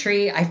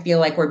country, I feel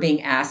like we're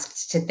being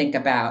asked to think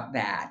about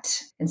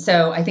that. And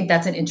so I think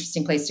that's an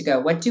interesting place to go.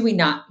 What do we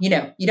not, you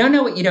don't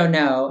know what you don't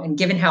know. And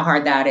given how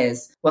hard that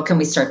is, what can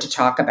we start to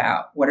talk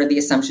about? What are the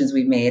assumptions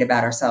we've made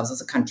about ourselves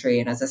as a country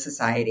and as a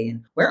society?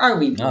 And where are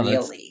we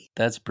really?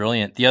 That's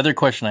brilliant. The other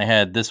question I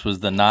had, this was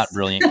the not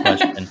brilliant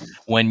question.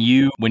 When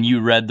you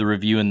read the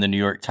review in the New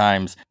York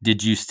Times,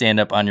 did you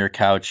stand up on your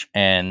couch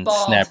and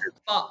snap your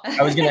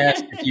I was going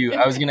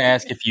to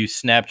ask if you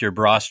snapped your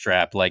bra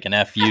strap like an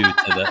FU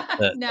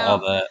to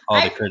no.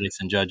 all the critics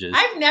and judges.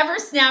 I've never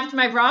snapped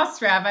my bra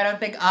strap. I don't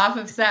think off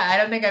of set. I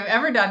don't think I've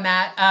ever done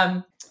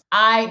that.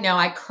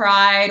 I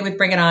cried with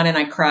Bring It On and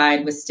I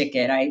cried with Stick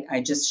It.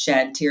 I just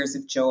shed tears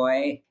of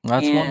joy.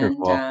 That's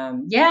wonderful.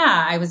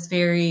 I was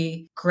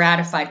very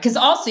gratified because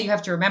also you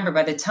have to remember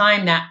by the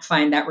time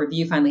that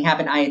review finally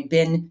happened, I had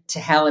been to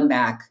hell and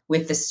back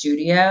with the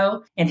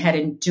studio and had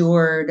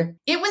endured.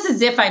 It was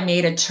as if I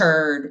made a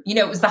turd.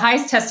 It was the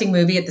highest testing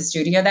movie at the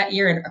studio that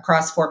year and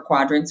across 4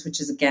 quadrants, which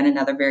is again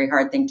another very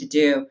hard thing to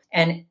do.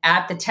 And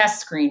at the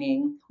test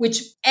screening,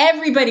 which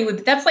everybody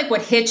would, that's like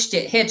what Hitch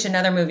did. Hitch,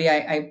 another movie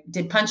I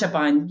did punch up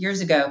on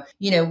years ago.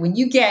 When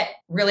you get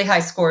really high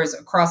scores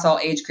across all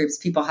age groups,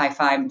 people high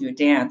five and do a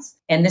dance.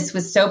 And this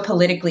was so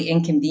politically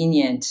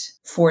inconvenient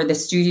for the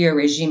studio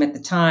regime at the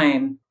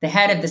time. The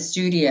head of the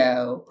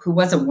studio, who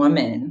was a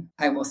woman,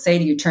 I will say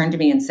to you, turned to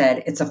me and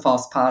said, "It's a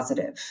false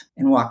positive,"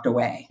 and walked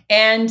away.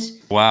 And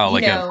wow,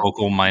 like a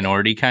vocal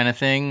minority kind of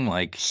thing.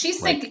 Like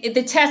she's like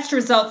the test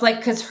results,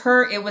 because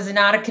it was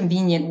not a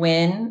convenient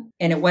win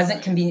and it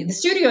wasn't convenient. The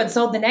studio had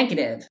sold the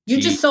negative. You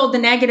just sold the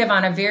negative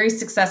on a very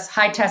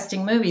high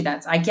testing movie.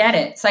 I get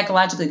it.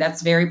 Psychologically,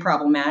 that's very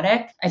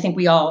problematic. I think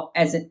we all,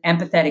 as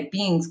empathetic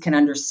beings, can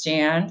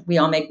understand. We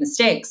all make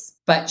mistakes.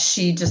 But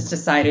she just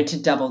decided to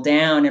double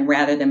down and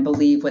rather than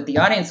believe what the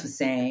audience was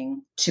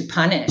saying, to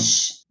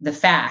punish the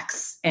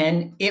facts.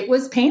 And it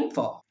was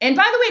painful. And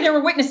by the way, there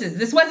were witnesses.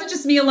 This wasn't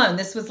just me alone.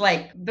 This was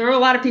there were a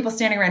lot of people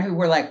standing around who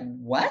were like,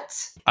 what?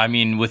 I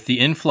mean, with the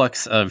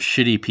influx of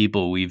shitty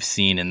people we've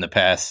seen in the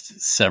past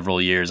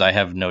several years, I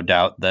have no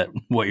doubt that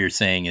what you're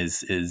saying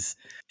is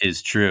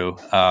true.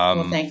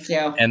 Well, thank you.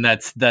 And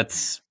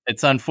it's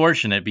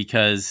unfortunate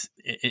because,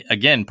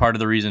 again, part of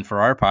the reason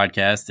for our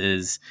podcast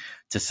is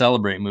to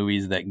celebrate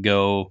movies that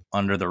go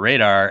under the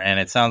radar. And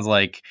it sounds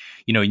like,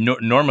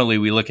 normally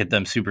we look at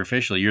them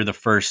superficially. You're the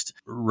first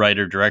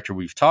writer director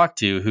we've talked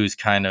to who's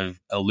kind of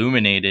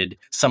illuminated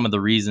some of the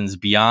reasons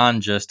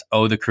beyond just,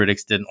 the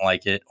critics didn't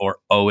like it or,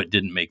 it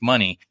didn't make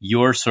money.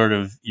 You're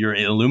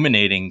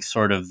illuminating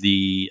sort of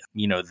the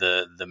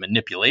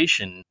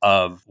manipulation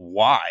of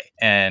why.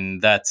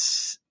 And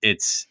it's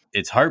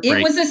heartbreaking.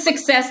 It was a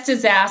success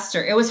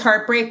disaster. It was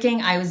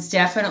heartbreaking. I was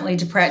definitely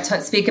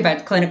depressed. Speak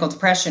about clinical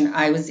depression.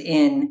 I was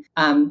in,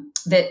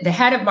 the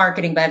head of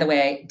marketing, by the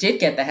way, did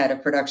get the head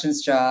of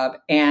production's job.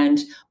 And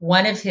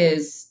one of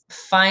his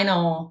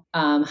final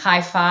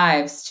high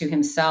fives to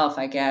himself,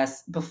 I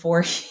guess,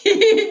 before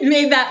he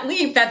made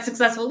that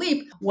successful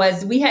leap,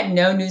 was we had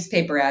no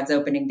newspaper ads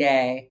opening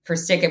day for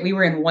Stick It. We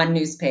were in one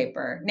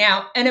newspaper.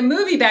 Now, in a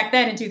movie back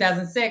then in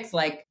 2006,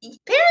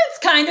 parents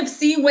kind of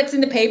see what's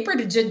in the paper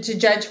to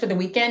judge for the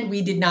weekend.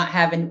 We did not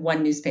have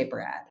one newspaper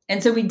ad.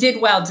 And so we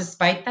did well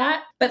despite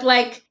that. But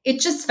it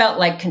just felt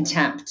like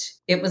contempt.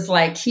 It was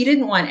he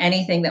didn't want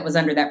anything that was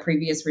under that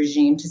previous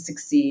regime to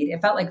succeed.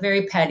 It felt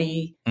very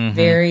petty,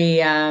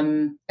 very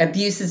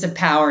abuses of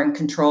power and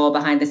control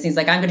behind the scenes.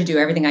 I'm going to do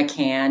everything I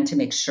can to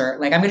make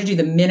sure, I'm going to do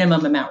the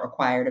minimum amount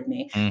required of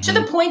me. To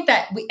the point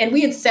that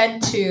we had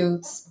said to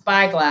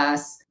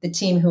Spyglass, the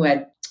team who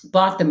had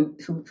bought them,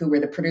 who were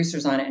the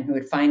producers on it and who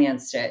had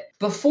financed it.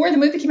 Before the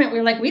movie came out, we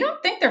were like, we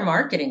don't think they're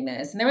marketing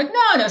this. And they were like,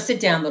 no,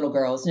 sit down, little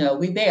girls. No,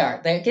 they are.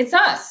 It's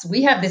us.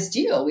 We have this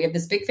deal. We have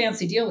this big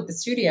fancy deal with the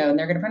studio and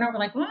they're going to print out. We're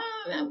like, well,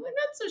 we're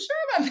not so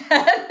sure about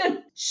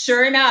that.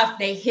 Sure enough,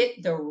 they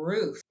hit the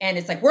roof. And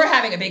it's we're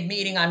having a big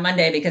meeting on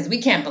Monday because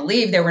we can't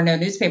believe there were no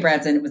newspaper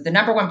ads. And it was the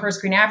 #1 per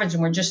screen average.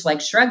 And we're just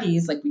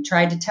shruggies, we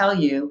tried to tell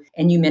you,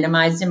 and you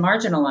minimized and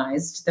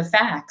marginalized the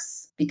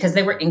facts. Because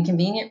they were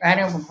inconvenient,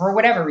 for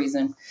whatever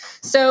reason.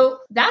 So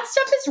that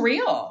stuff is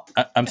real.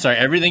 I'm sorry.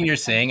 Everything you're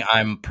saying,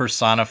 I'm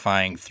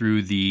personifying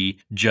through the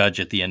judge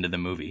at the end of the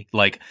movie.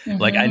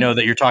 I know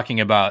that you're talking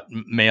about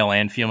male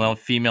and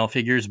female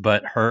figures,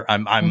 but her,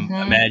 I'm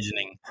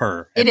imagining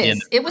her. It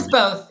is. It was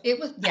both. It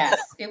was, yes,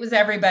 it was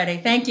everybody.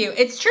 Thank you.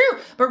 It's true.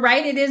 But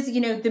right, it is,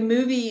 the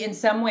movie in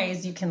some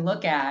ways you can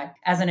look at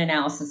as an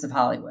analysis of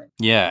Hollywood.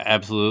 Yeah,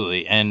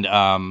 absolutely. And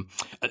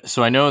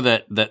so I know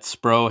that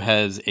Spro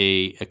has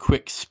a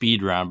quick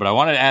speed round, but I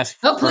wanted to ask.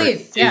 Oh,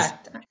 please.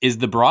 Is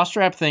the bra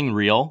strap thing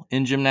real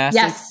in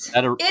gymnastics?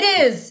 Yes,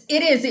 it is.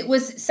 It is. It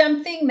was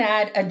something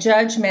that a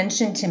judge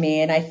mentioned to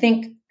me. And I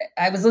think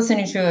I was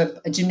listening to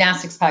a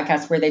gymnastics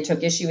podcast where they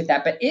took issue with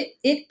that, but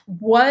it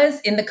was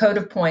in the code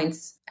of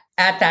points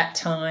at that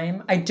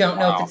time. I don't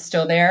know if it's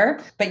still there,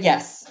 but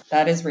yes,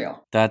 that is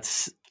real.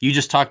 You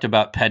just talked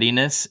about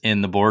pettiness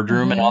in the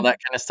boardroom and all that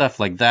kind of stuff.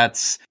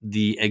 That's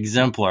the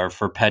exemplar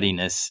for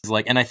pettiness.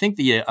 And I think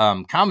the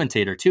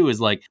commentator too is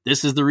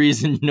this is the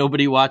reason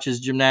nobody watches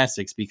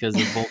gymnastics because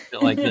of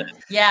bullshit like this.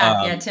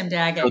 Tim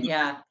Daggett.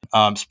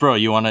 Spro,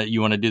 you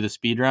wanna do the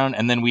speed round,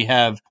 and then we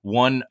have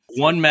one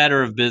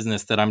matter of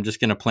business that I'm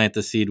just gonna plant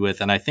the seed with,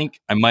 and I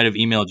think I might have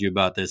emailed you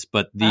about this,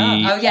 but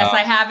yes, I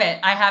have it.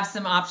 I have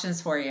some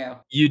options for you.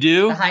 You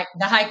do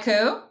the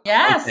haiku?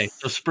 Yes. Okay,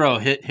 so Spro,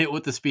 hit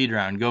with the speed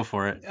round. Go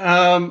for it.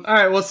 All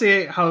right, we'll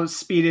see how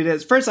speedy it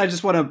is. First, I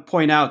just want to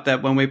point out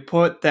that when we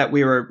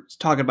we were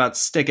talking about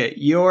Stick It,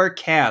 your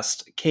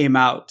cast came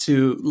out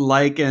to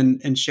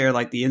and share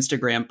the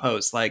Instagram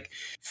post.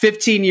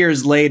 15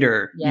 years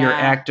later, your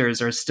actors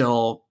are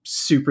still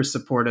super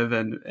supportive.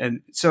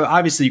 And so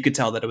obviously you could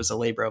tell that it was a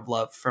labor of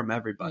love from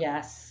everybody.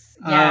 Yes.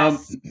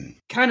 Yes.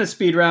 Kind of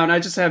speed round. I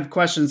just have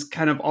questions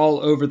kind of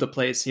all over the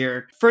place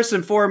here. First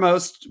and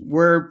foremost,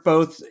 we're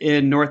both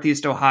in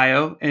Northeast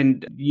Ohio,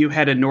 and you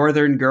had a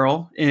Northern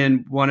girl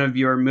in one of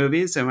your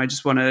movies. And I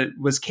just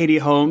was Katie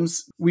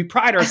Holmes. We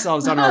pride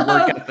ourselves on our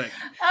work ethic.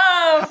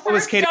 Oh, how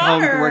was Katie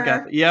Holmes' work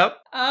ethic? Yep.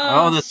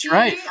 Oh, that's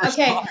right.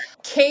 Okay.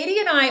 Katie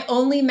and I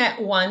only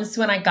met once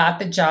when I got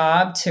the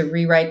job to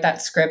rewrite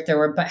that script.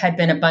 There had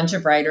been a bunch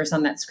of writers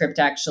on that script,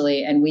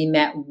 actually. And we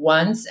met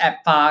once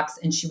at Fox,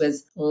 and she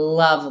was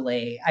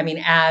lovely. I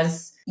mean,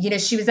 as you know,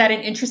 she was at an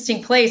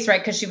interesting place, right?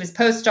 Because she was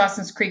post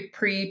Dawson's Creek,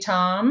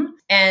 pre-Tom,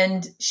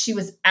 and she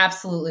was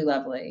absolutely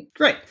lovely.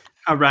 Great.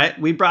 All right.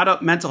 We brought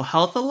up mental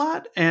health a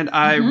lot, and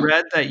I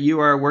read that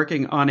you are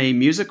working on a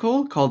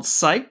musical called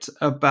Psyched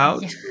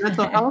about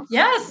mental health.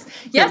 Yes.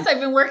 I've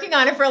been working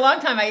on it for a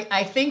long time.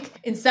 I think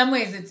in some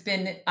ways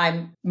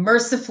I'm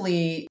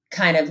mercifully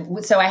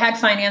so I had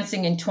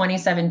financing in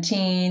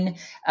 2017.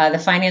 The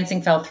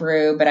financing fell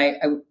through, but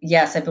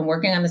I've been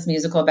working on this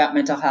musical about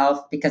mental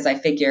health because I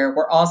figure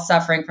we're all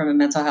suffering from a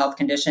mental health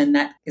condition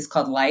that is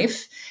called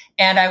life.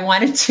 And I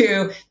wanted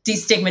to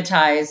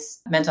destigmatize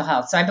mental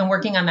health. So I've been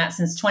working on that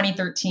since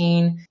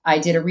 2013. I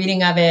did a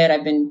reading of it.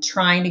 I've been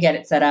trying to get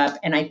it set up.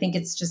 And I think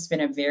it's just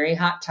been a very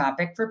hot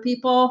topic for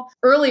people.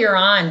 Earlier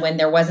on, when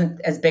there wasn't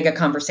as big a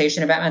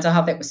conversation about mental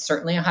health, it was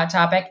certainly a hot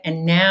topic.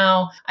 And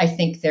now I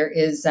think there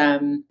is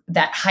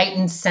that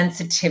heightened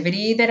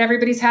sensitivity that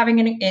everybody's having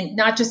in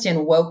not just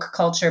in woke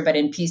culture, but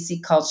in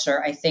PC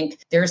culture. I think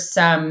there's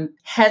some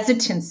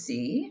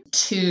hesitancy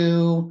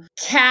to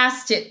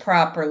cast it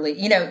properly.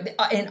 You know,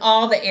 in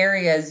all the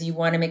areas, you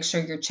want to make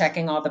sure you're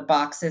checking all the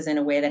boxes in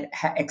a way that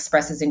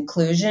expresses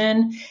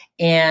inclusion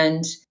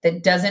and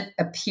that doesn't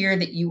appear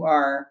that you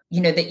are,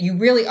 that you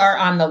really are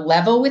on the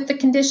level with the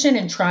condition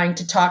and trying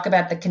to talk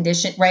about the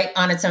condition right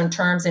on its own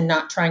terms and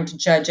not trying to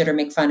judge it or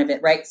make fun of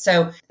it, right?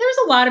 So there's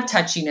a lot of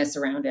touchiness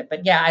around it.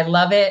 But yeah, I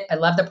love it. I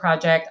love the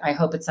project. I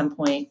hope at some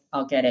point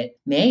I'll get it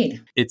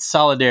made. It's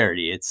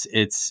solidarity.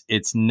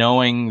 It's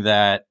knowing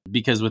that,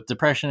 because with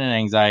depression and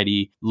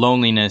anxiety,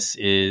 loneliness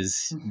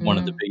is one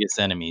of the biggest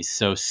enemies.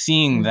 So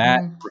seeing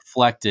that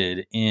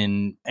reflected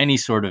in any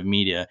sort of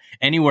media,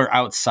 anywhere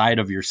outside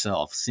of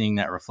yourself, seeing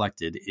that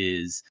reflected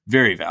is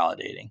very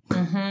validating.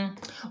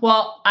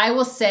 Well, I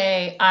will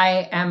say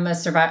I am a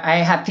survivor. I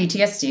have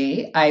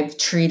PTSD. I've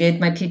treated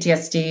my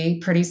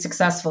PTSD pretty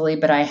successfully,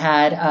 but I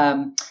had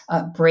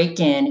a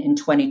break-in in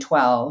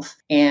 2012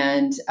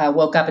 and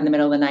woke up in the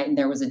middle of the night and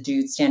there was a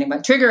dude standing by,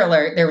 trigger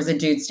alert, there was a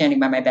dude standing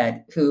by my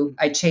bed who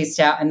I chased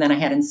out. And then I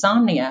had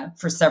insomnia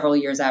for several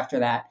years after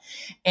that.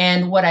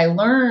 And what I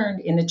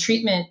learned in the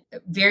treatment,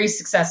 very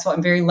successful,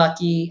 I'm very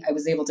lucky. I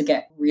was able to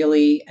get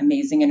really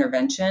amazing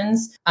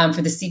interventions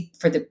for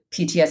the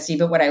PTSD.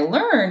 But what I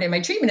learned in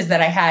my treatment is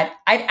that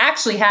I'd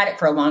actually had it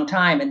for a long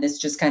time. And this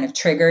just kind of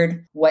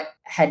triggered what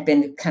had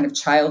been kind of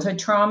childhood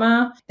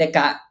trauma that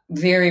got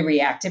very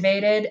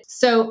reactivated.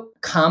 So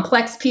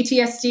complex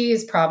PTSD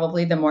is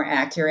probably the more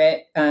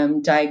accurate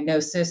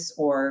diagnosis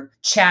or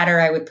chatter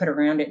I would put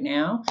around it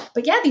now.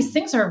 But yeah, these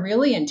things are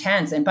really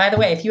intense. And by the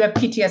way, if you have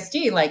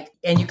PTSD,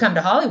 and you come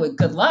to Hollywood,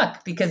 good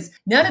luck, because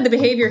none of the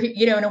behavior,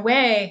 in a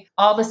way,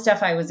 all the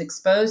stuff I was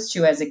exposed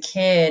to as a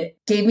kid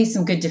gave me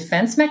some good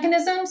defense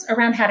mechanisms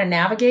around how to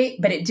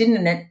navigate, but it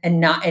didn't,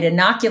 it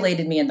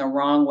inoculated me in the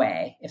wrong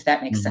way, if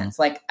that makes sense.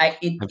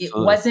 It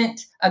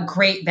wasn't a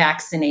great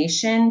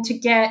vaccination to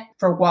get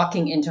for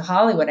walking into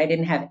Hollywood. I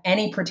didn't have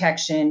any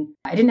protection.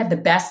 I didn't have the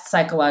best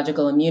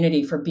psychological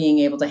immunity for being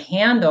able to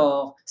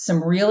handle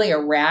some really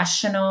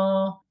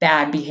irrational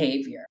bad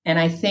behavior. And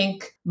I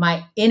think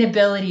my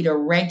inability to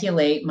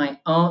regulate my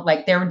own,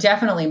 there were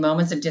definitely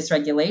moments of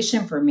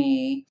dysregulation for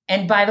me.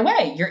 And by the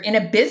way, you're in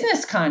a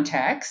business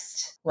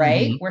context,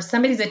 right? Where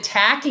somebody's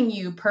attacking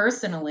you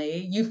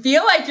personally, you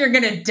feel like you're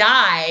going to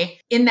die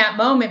in that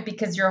moment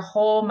because your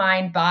whole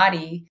mind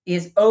body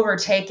is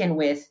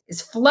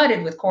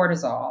flooded with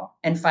cortisol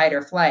and fight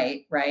or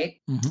flight, right?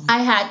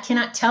 I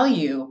cannot tell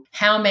you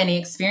how many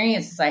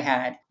experiences I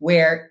had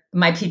where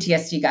my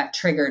PTSD got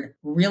triggered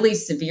really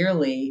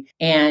severely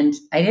and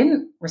I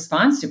didn't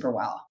respond super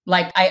well.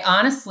 I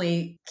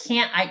honestly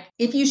can't,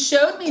 if you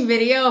showed me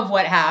video of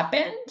what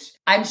happened,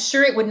 I'm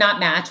sure it would not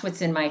match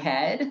what's in my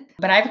head.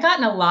 But I've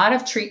gotten a lot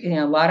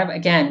of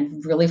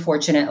again, really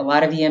fortunate, a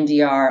lot of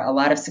EMDR, a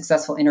lot of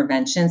successful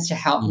interventions to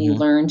help me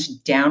learn to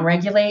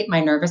downregulate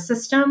my nervous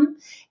system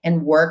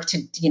and work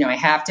to, I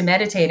have to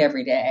meditate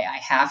every day. I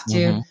have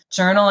to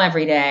journal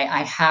every day.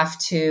 I have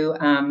to,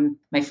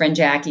 my friend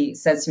Jackie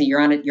says to me,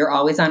 you're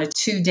always on a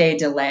 2-day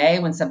delay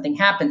when something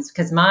happens,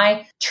 because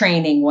my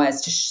training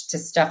was to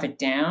stuff it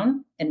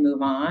down and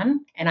move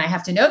on. And I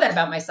have to know that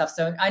about myself.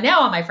 So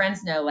now all my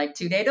friends know, like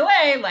 2-day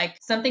delay, like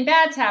something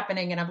bad's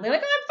happening. And I'm like, oh,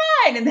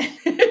 I'm fine. And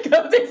then a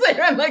couple days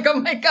later, I'm like, oh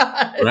my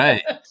God.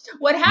 Right.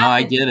 What happened? No,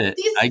 I get it.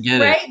 I get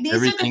right? it. These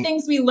are the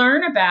things we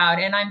learn about.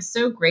 And I'm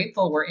so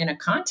grateful we're in a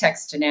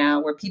context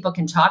now where people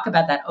can talk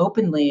about that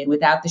openly and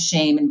without the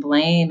shame and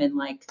blame and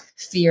like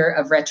fear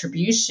of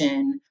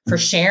retribution for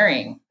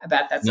sharing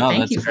about that. So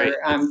thank you for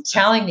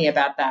telling me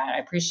about that. I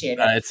appreciate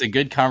it. It's a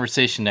good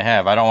conversation to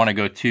have. I don't want to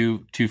go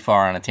too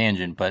far on a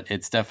tangent, but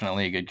it's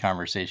definitely a good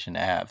conversation to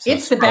have. So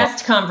it's the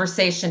best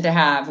conversation to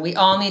have. We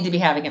all need to be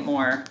having it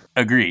more.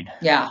 Agreed.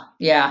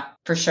 Yeah,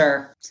 for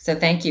sure. So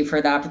thank you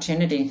for the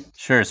opportunity.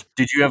 Sure.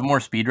 Did you have more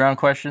speed round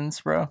questions,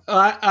 bro?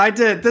 I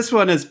did. This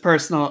one is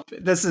personal.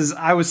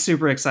 I was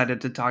super excited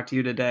to talk to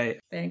you today.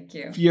 Thank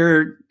you.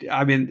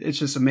 It's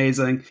just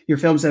amazing. Your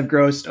films have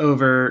grossed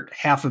over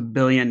 $500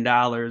 million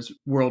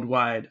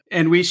worldwide.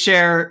 And we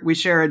share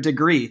a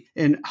degree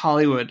in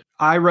Hollywood.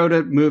 I wrote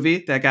a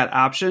movie that got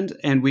optioned,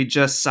 and we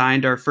just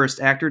signed our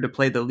first actor to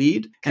play the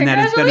lead. And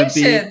that is going to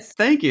be,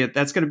 thank you.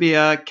 That's going to be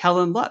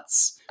Kellen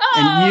Lutz.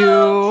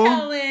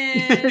 Oh,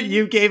 and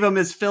you gave him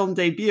his film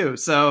debut.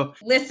 So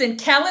listen,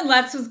 Kellen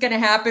Lutz was going to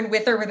happen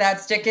with or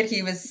without Stick-It.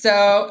 He was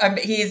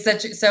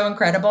he's so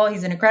incredible.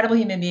 He's an incredible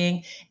human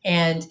being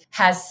and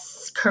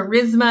has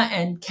charisma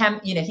and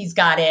he's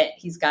got it.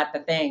 He's got the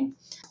thing.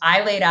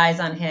 I laid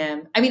eyes on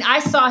him. I mean, I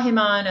saw him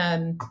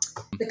on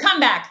The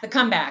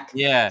Comeback.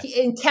 Yeah.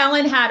 And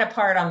Kellen had a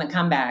part on The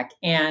Comeback.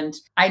 And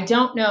I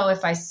don't know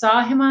if I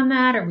saw him on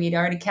that or we'd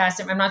already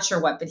cast him. I'm not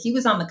sure what, but he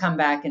was on The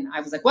Comeback. And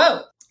I was like,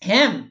 whoa,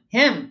 him.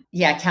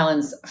 Yeah,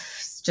 Kellen's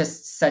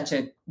just such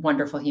a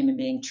wonderful human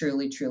being.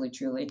 Truly, truly,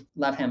 truly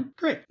love him.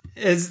 Great.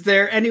 Is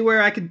there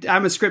anywhere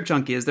I'm a script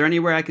junkie. Is there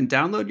anywhere I can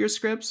download your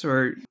scripts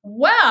or?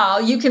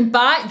 Well, you can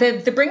buy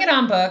the Bring It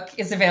On book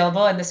is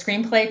available, and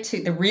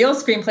the real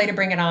screenplay to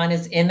Bring It On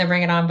is in the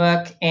Bring It On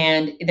book.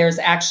 And there's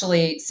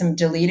actually some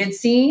deleted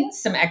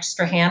scenes, some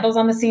extra handles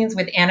on the scenes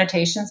with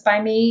annotations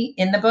by me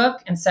in the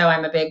book. And so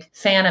I'm a big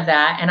fan of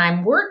that. And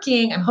I'm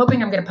hoping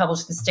I'm going to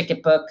publish the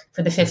Stick-It book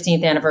for the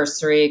 15th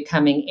anniversary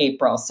coming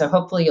April. So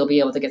hopefully you'll be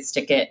able to get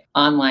Stick-It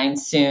online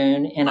soon.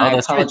 And I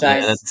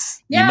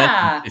apologize. You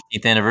mentioned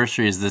 15th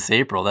anniversary is this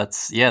April.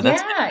 That's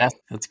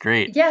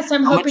great. Yeah, so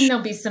I'm hoping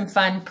there'll be some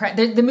fun.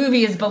 The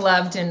movie is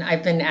beloved, and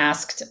I've been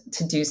asked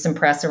to do some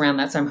press around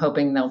that. So I'm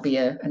hoping there'll be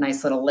a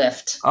nice little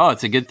lift. Oh,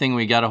 it's a good thing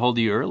we got a hold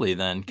of you early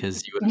then,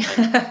 because you would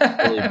have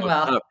really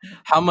up.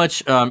 How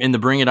much in the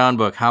Bring It On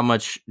book? How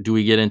much do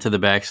we get into the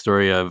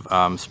backstory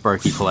of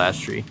Sparky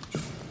Polastri?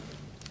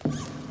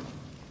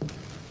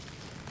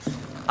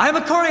 I am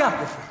a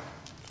choreographer.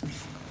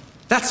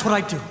 That's what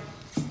I do.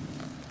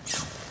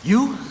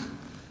 You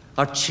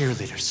are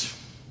cheerleaders.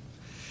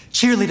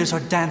 Cheerleaders are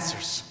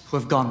dancers who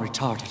have gone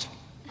retarded.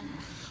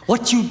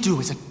 What you do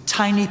is a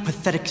tiny,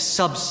 pathetic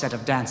subset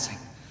of dancing.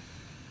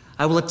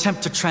 I will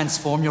attempt to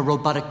transform your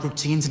robotic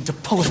routines into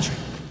poetry,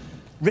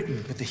 written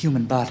with the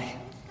human body.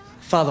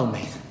 Follow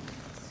me,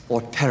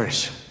 or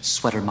perish,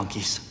 sweater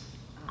monkeys.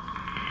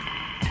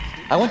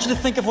 I want you to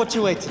think of what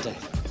you ate today.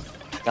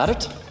 Got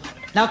it?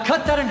 Now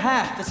cut that in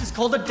half. This is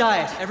called a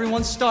diet.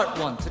 Everyone start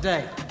one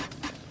today.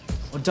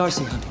 Oh,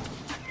 Darcy, honey,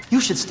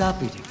 you should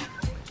stop eating.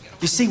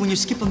 You see, when you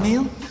skip a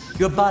meal,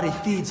 your body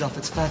feeds off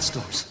its fat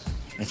stores.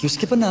 And if you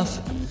skip enough,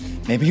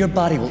 maybe your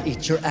body will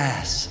eat your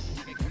ass.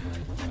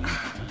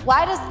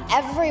 Why does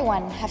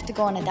everyone have to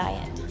go on a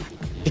diet?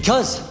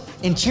 Because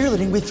in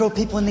cheerleading, we throw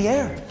people in the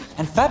air,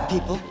 and fat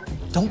people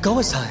don't go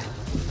as high.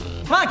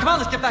 Come on,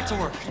 let's get back to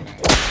work.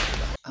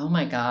 Oh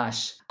my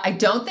gosh. I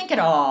don't think at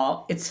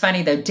all. It's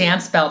funny though.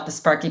 Dance Belt, the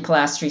Sparky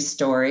Polastri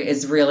story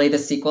is really the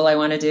sequel I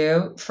want to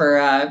do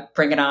for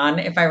Bring It On.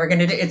 If I were going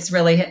to do it's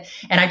really,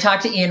 and I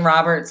talked to Ian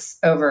Roberts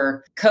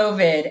over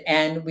COVID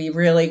and we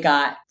really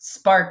got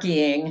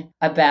sparkying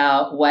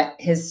about what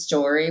his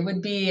story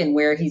would be and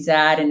where he's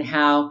at and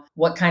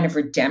what kind of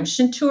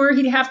redemption tour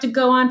he'd have to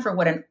go on for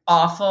what an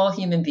awful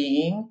human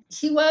being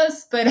he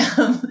was. But,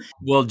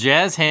 well,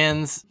 Jazz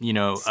Hands,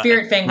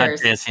 Spirit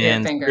Fingers,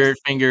 Spirit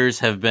Fingers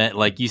have been,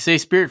 like you say,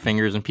 Spirit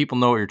Fingers, and people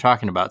know what you're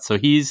talking about. So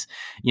he's,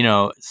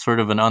 sort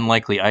of an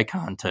unlikely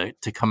icon to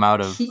come out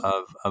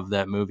of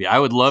that movie. I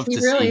would love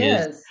to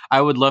see I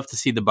would love to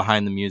see the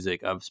behind the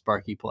music of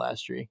Sparky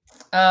Polastri.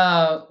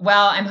 Oh,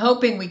 well, I'm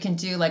hoping we can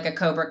do like a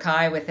Cobra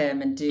Kai with him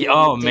and do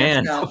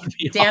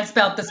Dance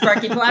Belt, the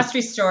Sparky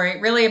Polastri story,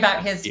 really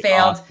about his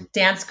failed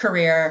dance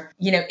career,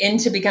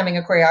 into becoming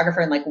a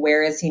choreographer and like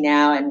where is he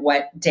now and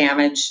what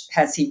damage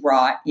has he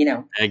wrought,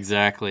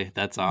 Exactly.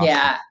 That's awesome.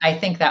 Yeah, I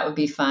think that would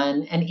be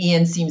fun. And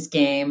Ian seems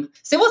game.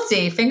 So we'll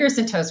see. Fingers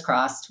and toes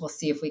crossed. We'll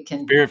see if we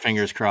can. Spirit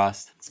fingers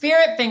crossed.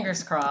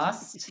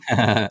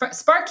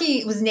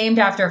 Sparky was named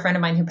after a friend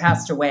of mine who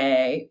passed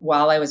away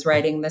while I was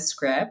writing the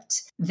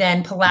script.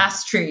 Then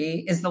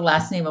Polastri is the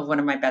last name of one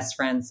of my best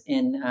friends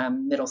in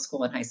middle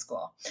school and high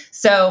school.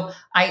 So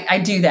I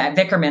do that.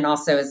 Vickerman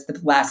also is the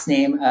last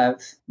name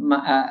of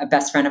a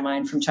best friend of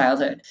mine from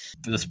childhood.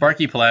 The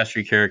Sparky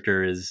Polastri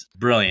character is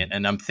brilliant,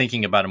 and I'm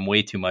thinking about him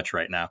way too much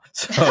right now.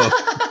 So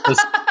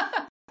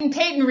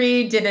Peyton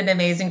Reed did an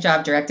amazing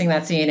job directing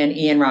that scene, and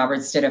Ian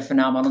Roberts did a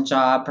phenomenal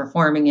job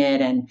performing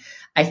it. And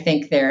I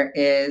think there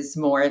is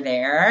more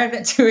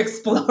there to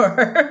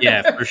explore.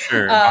 Yeah, for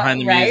sure.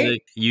 Behind the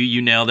music,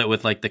 you nailed it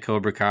with like the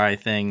Cobra Kai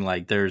thing.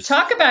 Like there's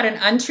talk about an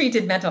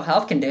untreated mental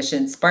health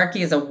condition.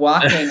 Sparky is a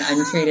walking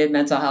untreated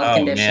mental health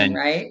condition,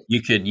 man. Right?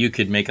 You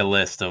could make a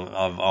list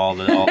of all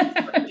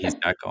the he's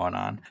got going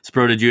on.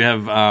 Spro, did you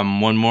have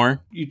one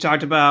more? You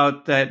talked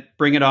about that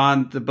Bring It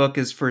On. The book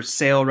is for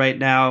sale right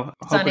now.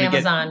 It's on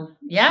Amazon.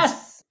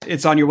 Yes.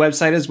 It's on your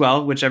website as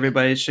well, which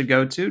everybody should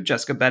go to,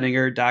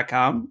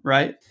 jessicabenninger.com,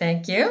 right?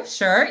 Thank you.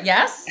 Sure.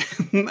 Yes.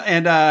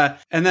 And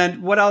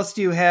then what else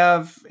do you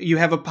have? You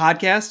have a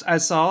podcast, I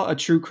saw, a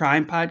true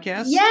crime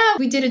podcast. Yeah.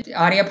 We did an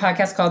audio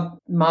podcast called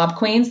Mob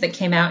Queens that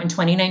came out in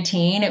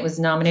 2019. It was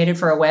nominated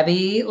for a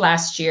Webby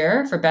last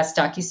year for Best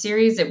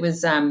Docuseries. It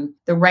was,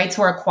 the rights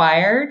were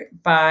acquired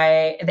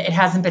by, it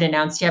hasn't been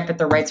announced yet, but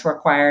the rights were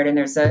acquired. And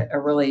there's a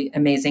really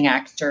amazing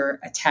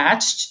actor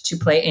attached to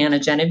play Anna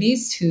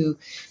Genovese, who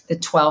the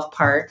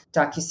 12-part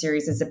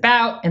docuseries is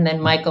about. And then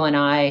Michael and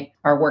I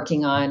are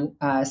working on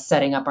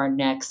setting up our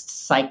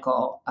next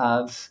cycle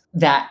of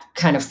that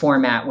kind of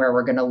format where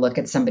we're going to look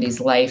at somebody's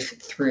life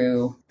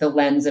through the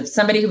lens of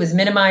somebody who was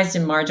minimized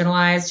and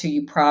marginalized, who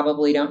you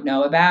probably don't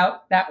know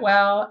about that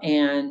well,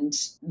 and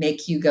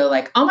make you go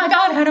like, oh my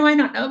God, how do I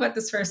not know about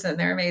this person?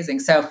 They're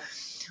amazing. So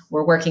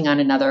we're working on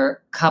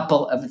another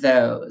couple of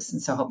those. And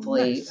so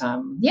hopefully,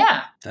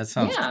 nice. That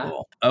sounds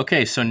cool.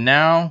 Okay, so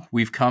now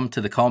we've come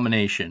to the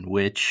culmination,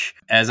 which,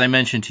 as I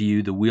mentioned to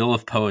you, the Wheel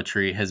of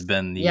Poetry has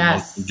been the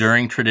most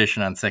enduring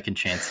tradition on Second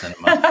Chance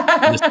Cinema.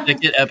 In the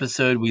second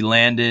episode, we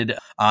landed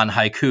on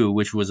haiku,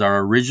 which was our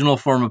original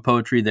form of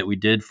poetry that we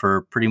did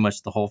for pretty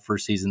much the whole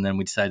first season. Then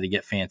we decided to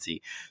get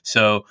fancy.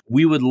 So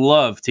we would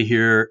love to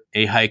hear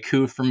a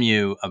haiku from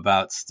you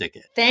about Stick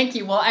It. Thank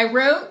you. Well, I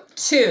wrote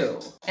two,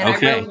 and I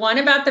wrote one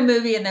about the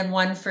movie and then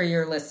one for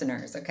your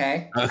listeners.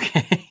 Okay.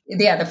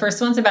 Yeah. The first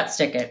one's about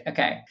Stick It.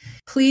 Okay.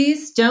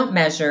 Please don't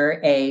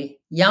measure a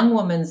young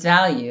woman's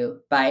value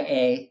by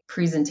a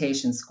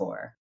presentation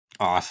score.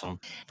 Awesome.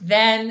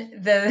 Then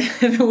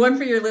the one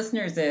for your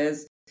listeners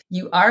is,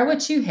 you are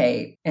what you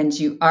hate and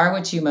you are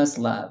what you most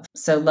love.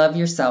 So love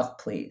yourself,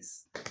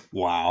 please.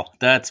 Wow.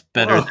 That's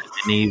better than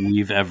any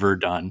we've ever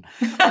done.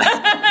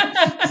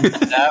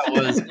 That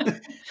was,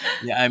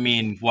 yeah, I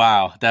mean,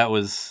 wow. That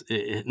was,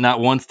 not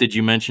once did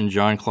you mention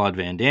Jean-Claude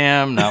Van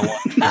Damme, not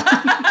once.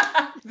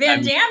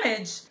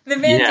 Damage. The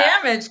Van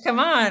Damage. Come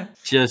on.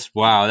 Just,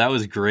 wow. That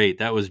was great.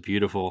 That was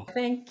beautiful.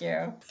 Thank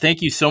you.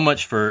 Thank you so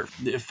much for,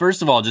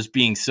 first of all, just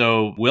being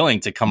so willing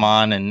to come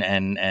on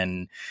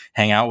and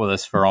hang out with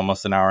us for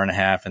almost an hour and a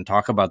half and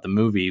talk about the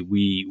movie.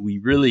 We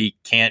really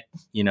can't,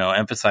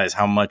 emphasize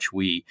how much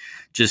we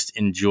just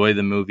enjoy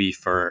the movie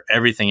for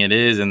everything it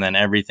is and then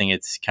everything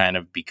it's kind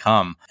of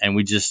become. And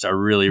we just are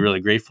really, really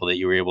grateful that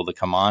you were able to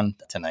come on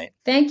tonight.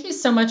 Thank you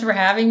so much for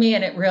having me.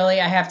 And it really,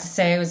 I have to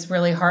say, it was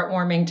really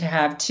heartwarming to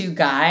have two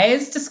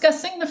guys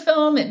discussing the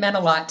film. It meant a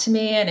lot to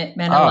me, and it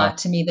meant a lot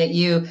to me that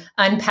you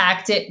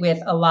unpacked it with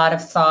a lot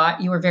of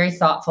thought. You were very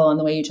thoughtful in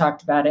the way you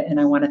talked about it, and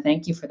I want to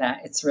thank you for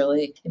that.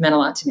 It meant a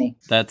lot to me.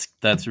 That's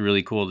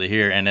really cool to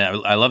hear, and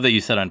I love that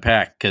you said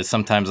unpack, because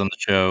sometimes on the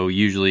show,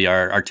 usually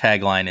our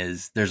tagline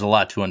is there's a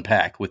lot to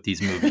unpack with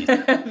these movies.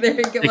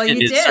 Very good. Well,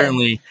 you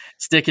did.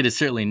 Stick It is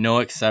certainly no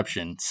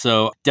exception.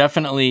 So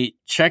definitely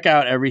check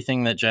out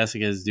everything that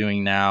Jessica is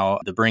doing now,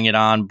 the Bring It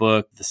On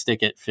book, the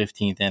Stick It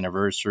 15th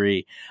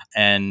anniversary.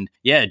 And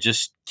yeah,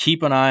 just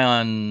keep an eye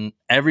on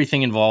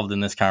everything involved in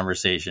this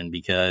conversation,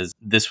 because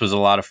this was a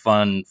lot of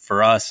fun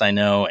for us, I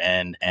know,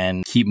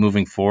 and keep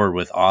moving forward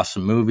with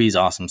awesome movies,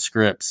 awesome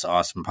scripts,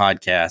 awesome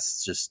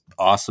podcasts, just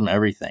awesome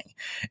everything.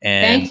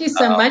 And thank you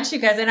so much, you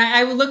guys. And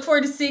I will look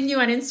forward to seeing you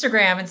on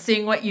Instagram and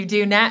seeing what you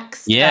do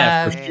next.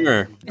 Yeah, for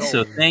sure.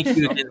 So thank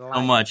you again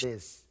so much.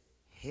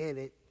 Hit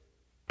it.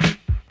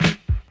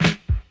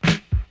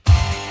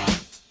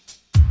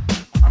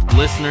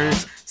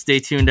 Listeners, stay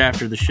tuned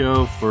after the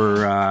show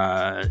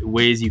for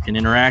ways you can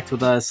interact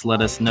with us.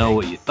 Let us know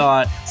what you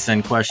thought.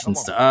 Send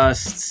questions to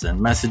us, send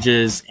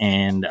messages,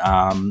 and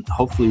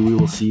hopefully we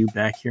will see you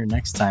back here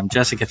next time.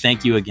 Jessica,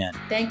 thank you again.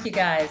 Thank you,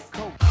 guys.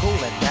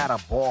 Coolin' at a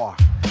bar,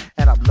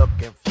 and I'm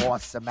looking for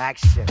some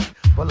action.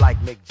 But like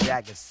Mick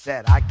Jagger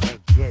said, I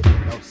can't get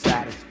no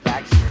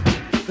satisfaction.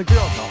 The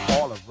girls are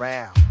all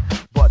around,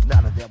 but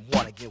none of them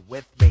want to get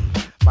with me.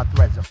 My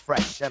threads are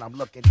fresh, and I'm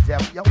looking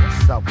deaf. Yo,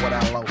 what's up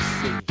with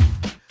LOC?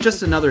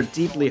 Just another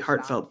deeply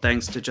heartfelt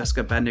thanks to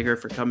Jessica Benninger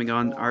for coming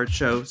on our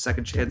show,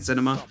 Second Chance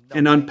Cinema,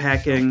 and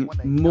unpacking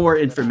more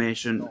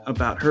information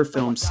about her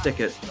film Stick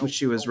It, which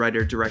she was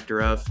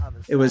writer-director of.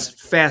 It was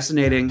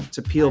fascinating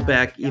to peel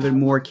back even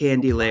more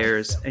candy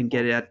layers and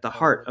get at the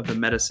heart of the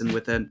medicine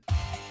within.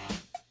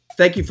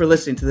 Thank you for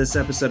listening to this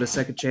episode of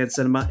Second Chance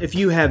Cinema. If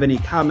you have any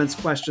comments,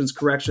 questions,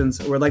 corrections,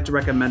 or would like to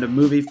recommend a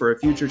movie for a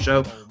future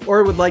show,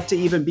 or would like to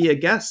even be a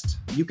guest,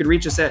 you can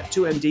reach us at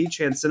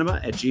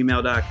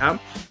 2ndchancecinema@gmail.com.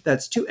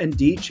 That's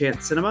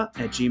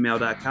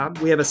 2ndchancecinema@gmail.com.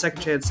 We have a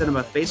Second Chance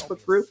Cinema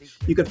Facebook group.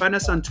 You can find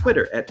us on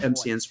Twitter at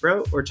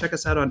MCNSpro, or check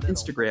us out on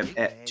Instagram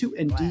at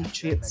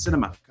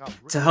 2ndchancecinema.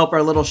 To help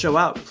our little show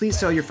out, please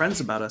tell your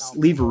friends about us,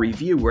 leave a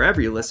review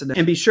wherever you listen,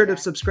 and be sure to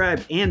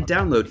subscribe and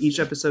download each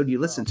episode you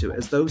listen to,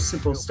 as those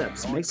simple steps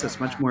makes us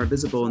much more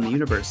visible in the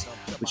universe,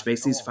 which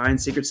makes these fine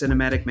secret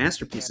cinematic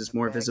masterpieces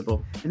more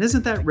visible. And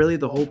isn't that really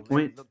the whole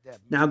point?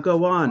 Now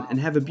go on and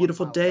have a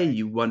beautiful day,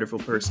 you wonderful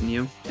person,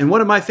 you. And one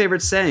of my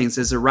favorite sayings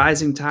is, a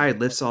rising tide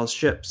lifts all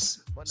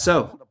ships.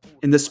 So,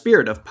 in the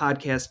spirit of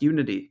podcast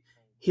unity,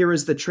 here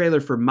is the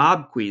trailer for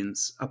Mob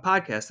Queens, a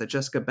podcast that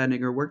Jessica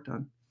Bendinger worked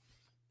on.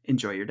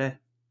 Enjoy your day.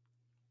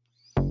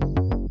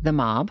 The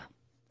mob,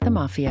 the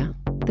mafia,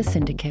 the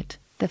syndicate,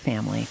 the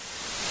family.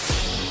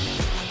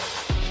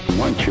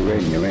 Once you're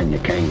in, you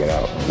can't get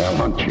out. They'll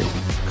hunt you.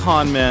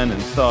 Con men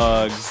and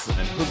thugs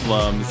and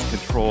hoodlums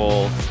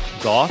control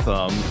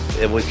Gotham.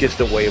 It was just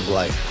a way of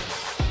life.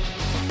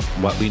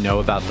 What we know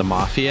about the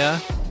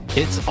mafia,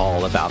 it's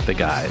all about the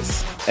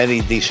guys. Any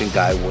decent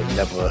guy would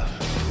never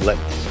let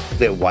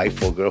their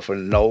wife or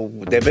girlfriend know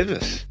their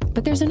business.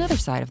 But there's another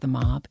side of the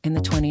mob in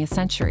the 20th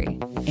century,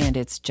 and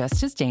it's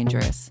just as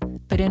dangerous,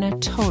 but in a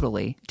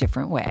totally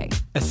different way.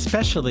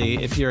 Especially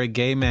if you're a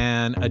gay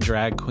man, a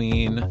drag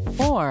queen,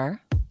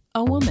 or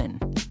a woman.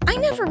 I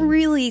never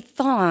really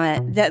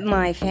thought that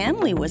my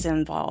family was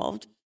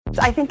involved.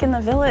 I think in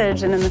the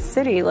village and in the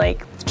city,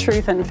 like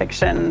truth and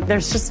fiction,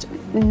 there's just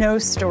no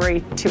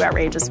story too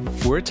outrageous.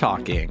 We're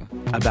talking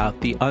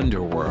about the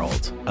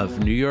underworld of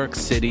New York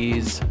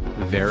City's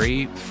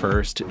very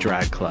first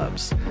drag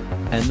clubs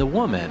and the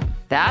woman.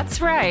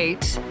 That's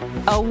right.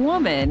 A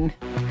woman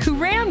who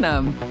ran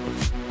them.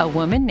 A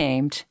woman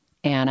named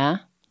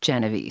Anna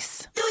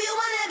Genovese.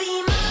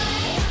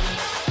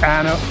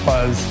 Anna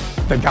was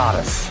the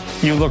goddess.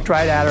 You looked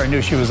right at her and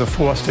knew she was a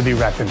force to be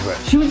reckoned with.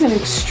 She was an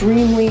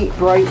extremely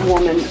bright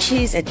woman.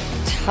 She's a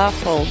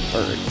tough old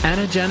bird.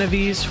 Anna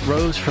Genovese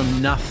rose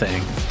from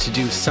nothing to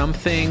do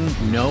something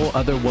no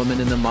other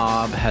woman in the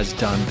mob has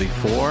done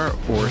before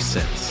or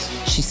since.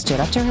 She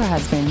stood up to her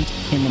husband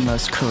in the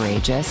most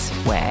courageous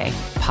way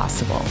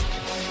possible.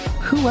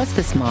 Who was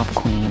this mob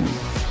queen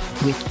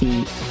with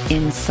the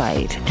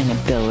insight and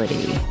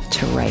ability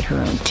to write her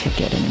own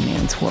ticket in a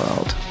man's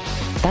world?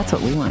 That's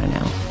what we want to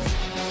know.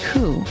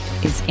 Who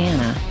is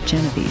Anna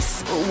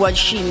Genovese? Was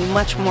she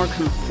much more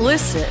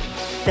complicit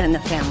than the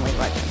family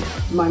reckoned?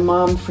 My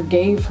mom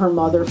forgave her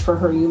mother for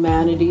her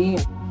humanity.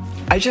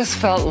 I just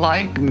felt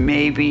like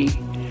maybe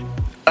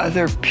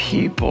other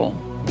people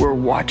were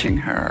watching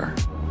her.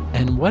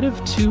 And what if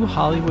two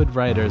Hollywood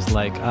writers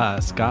like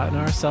us gotten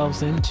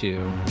ourselves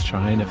into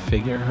trying to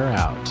figure her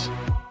out?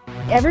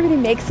 Everybody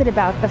makes it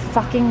about the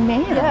fucking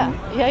man.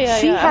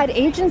 She had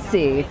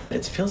agency.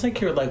 It feels like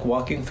you're like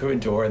walking through a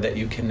door that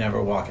you can never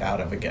walk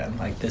out of again.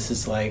 Like this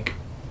is it.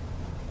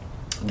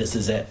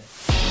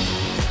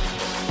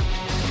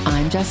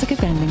 I'm Jessica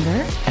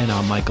Bendinger. And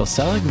I'm Michael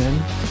Seligman.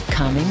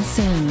 Coming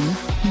soon,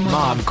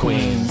 Mob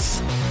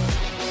Queens.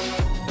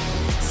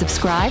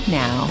 Subscribe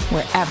now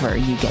wherever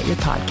you get your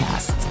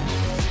podcasts.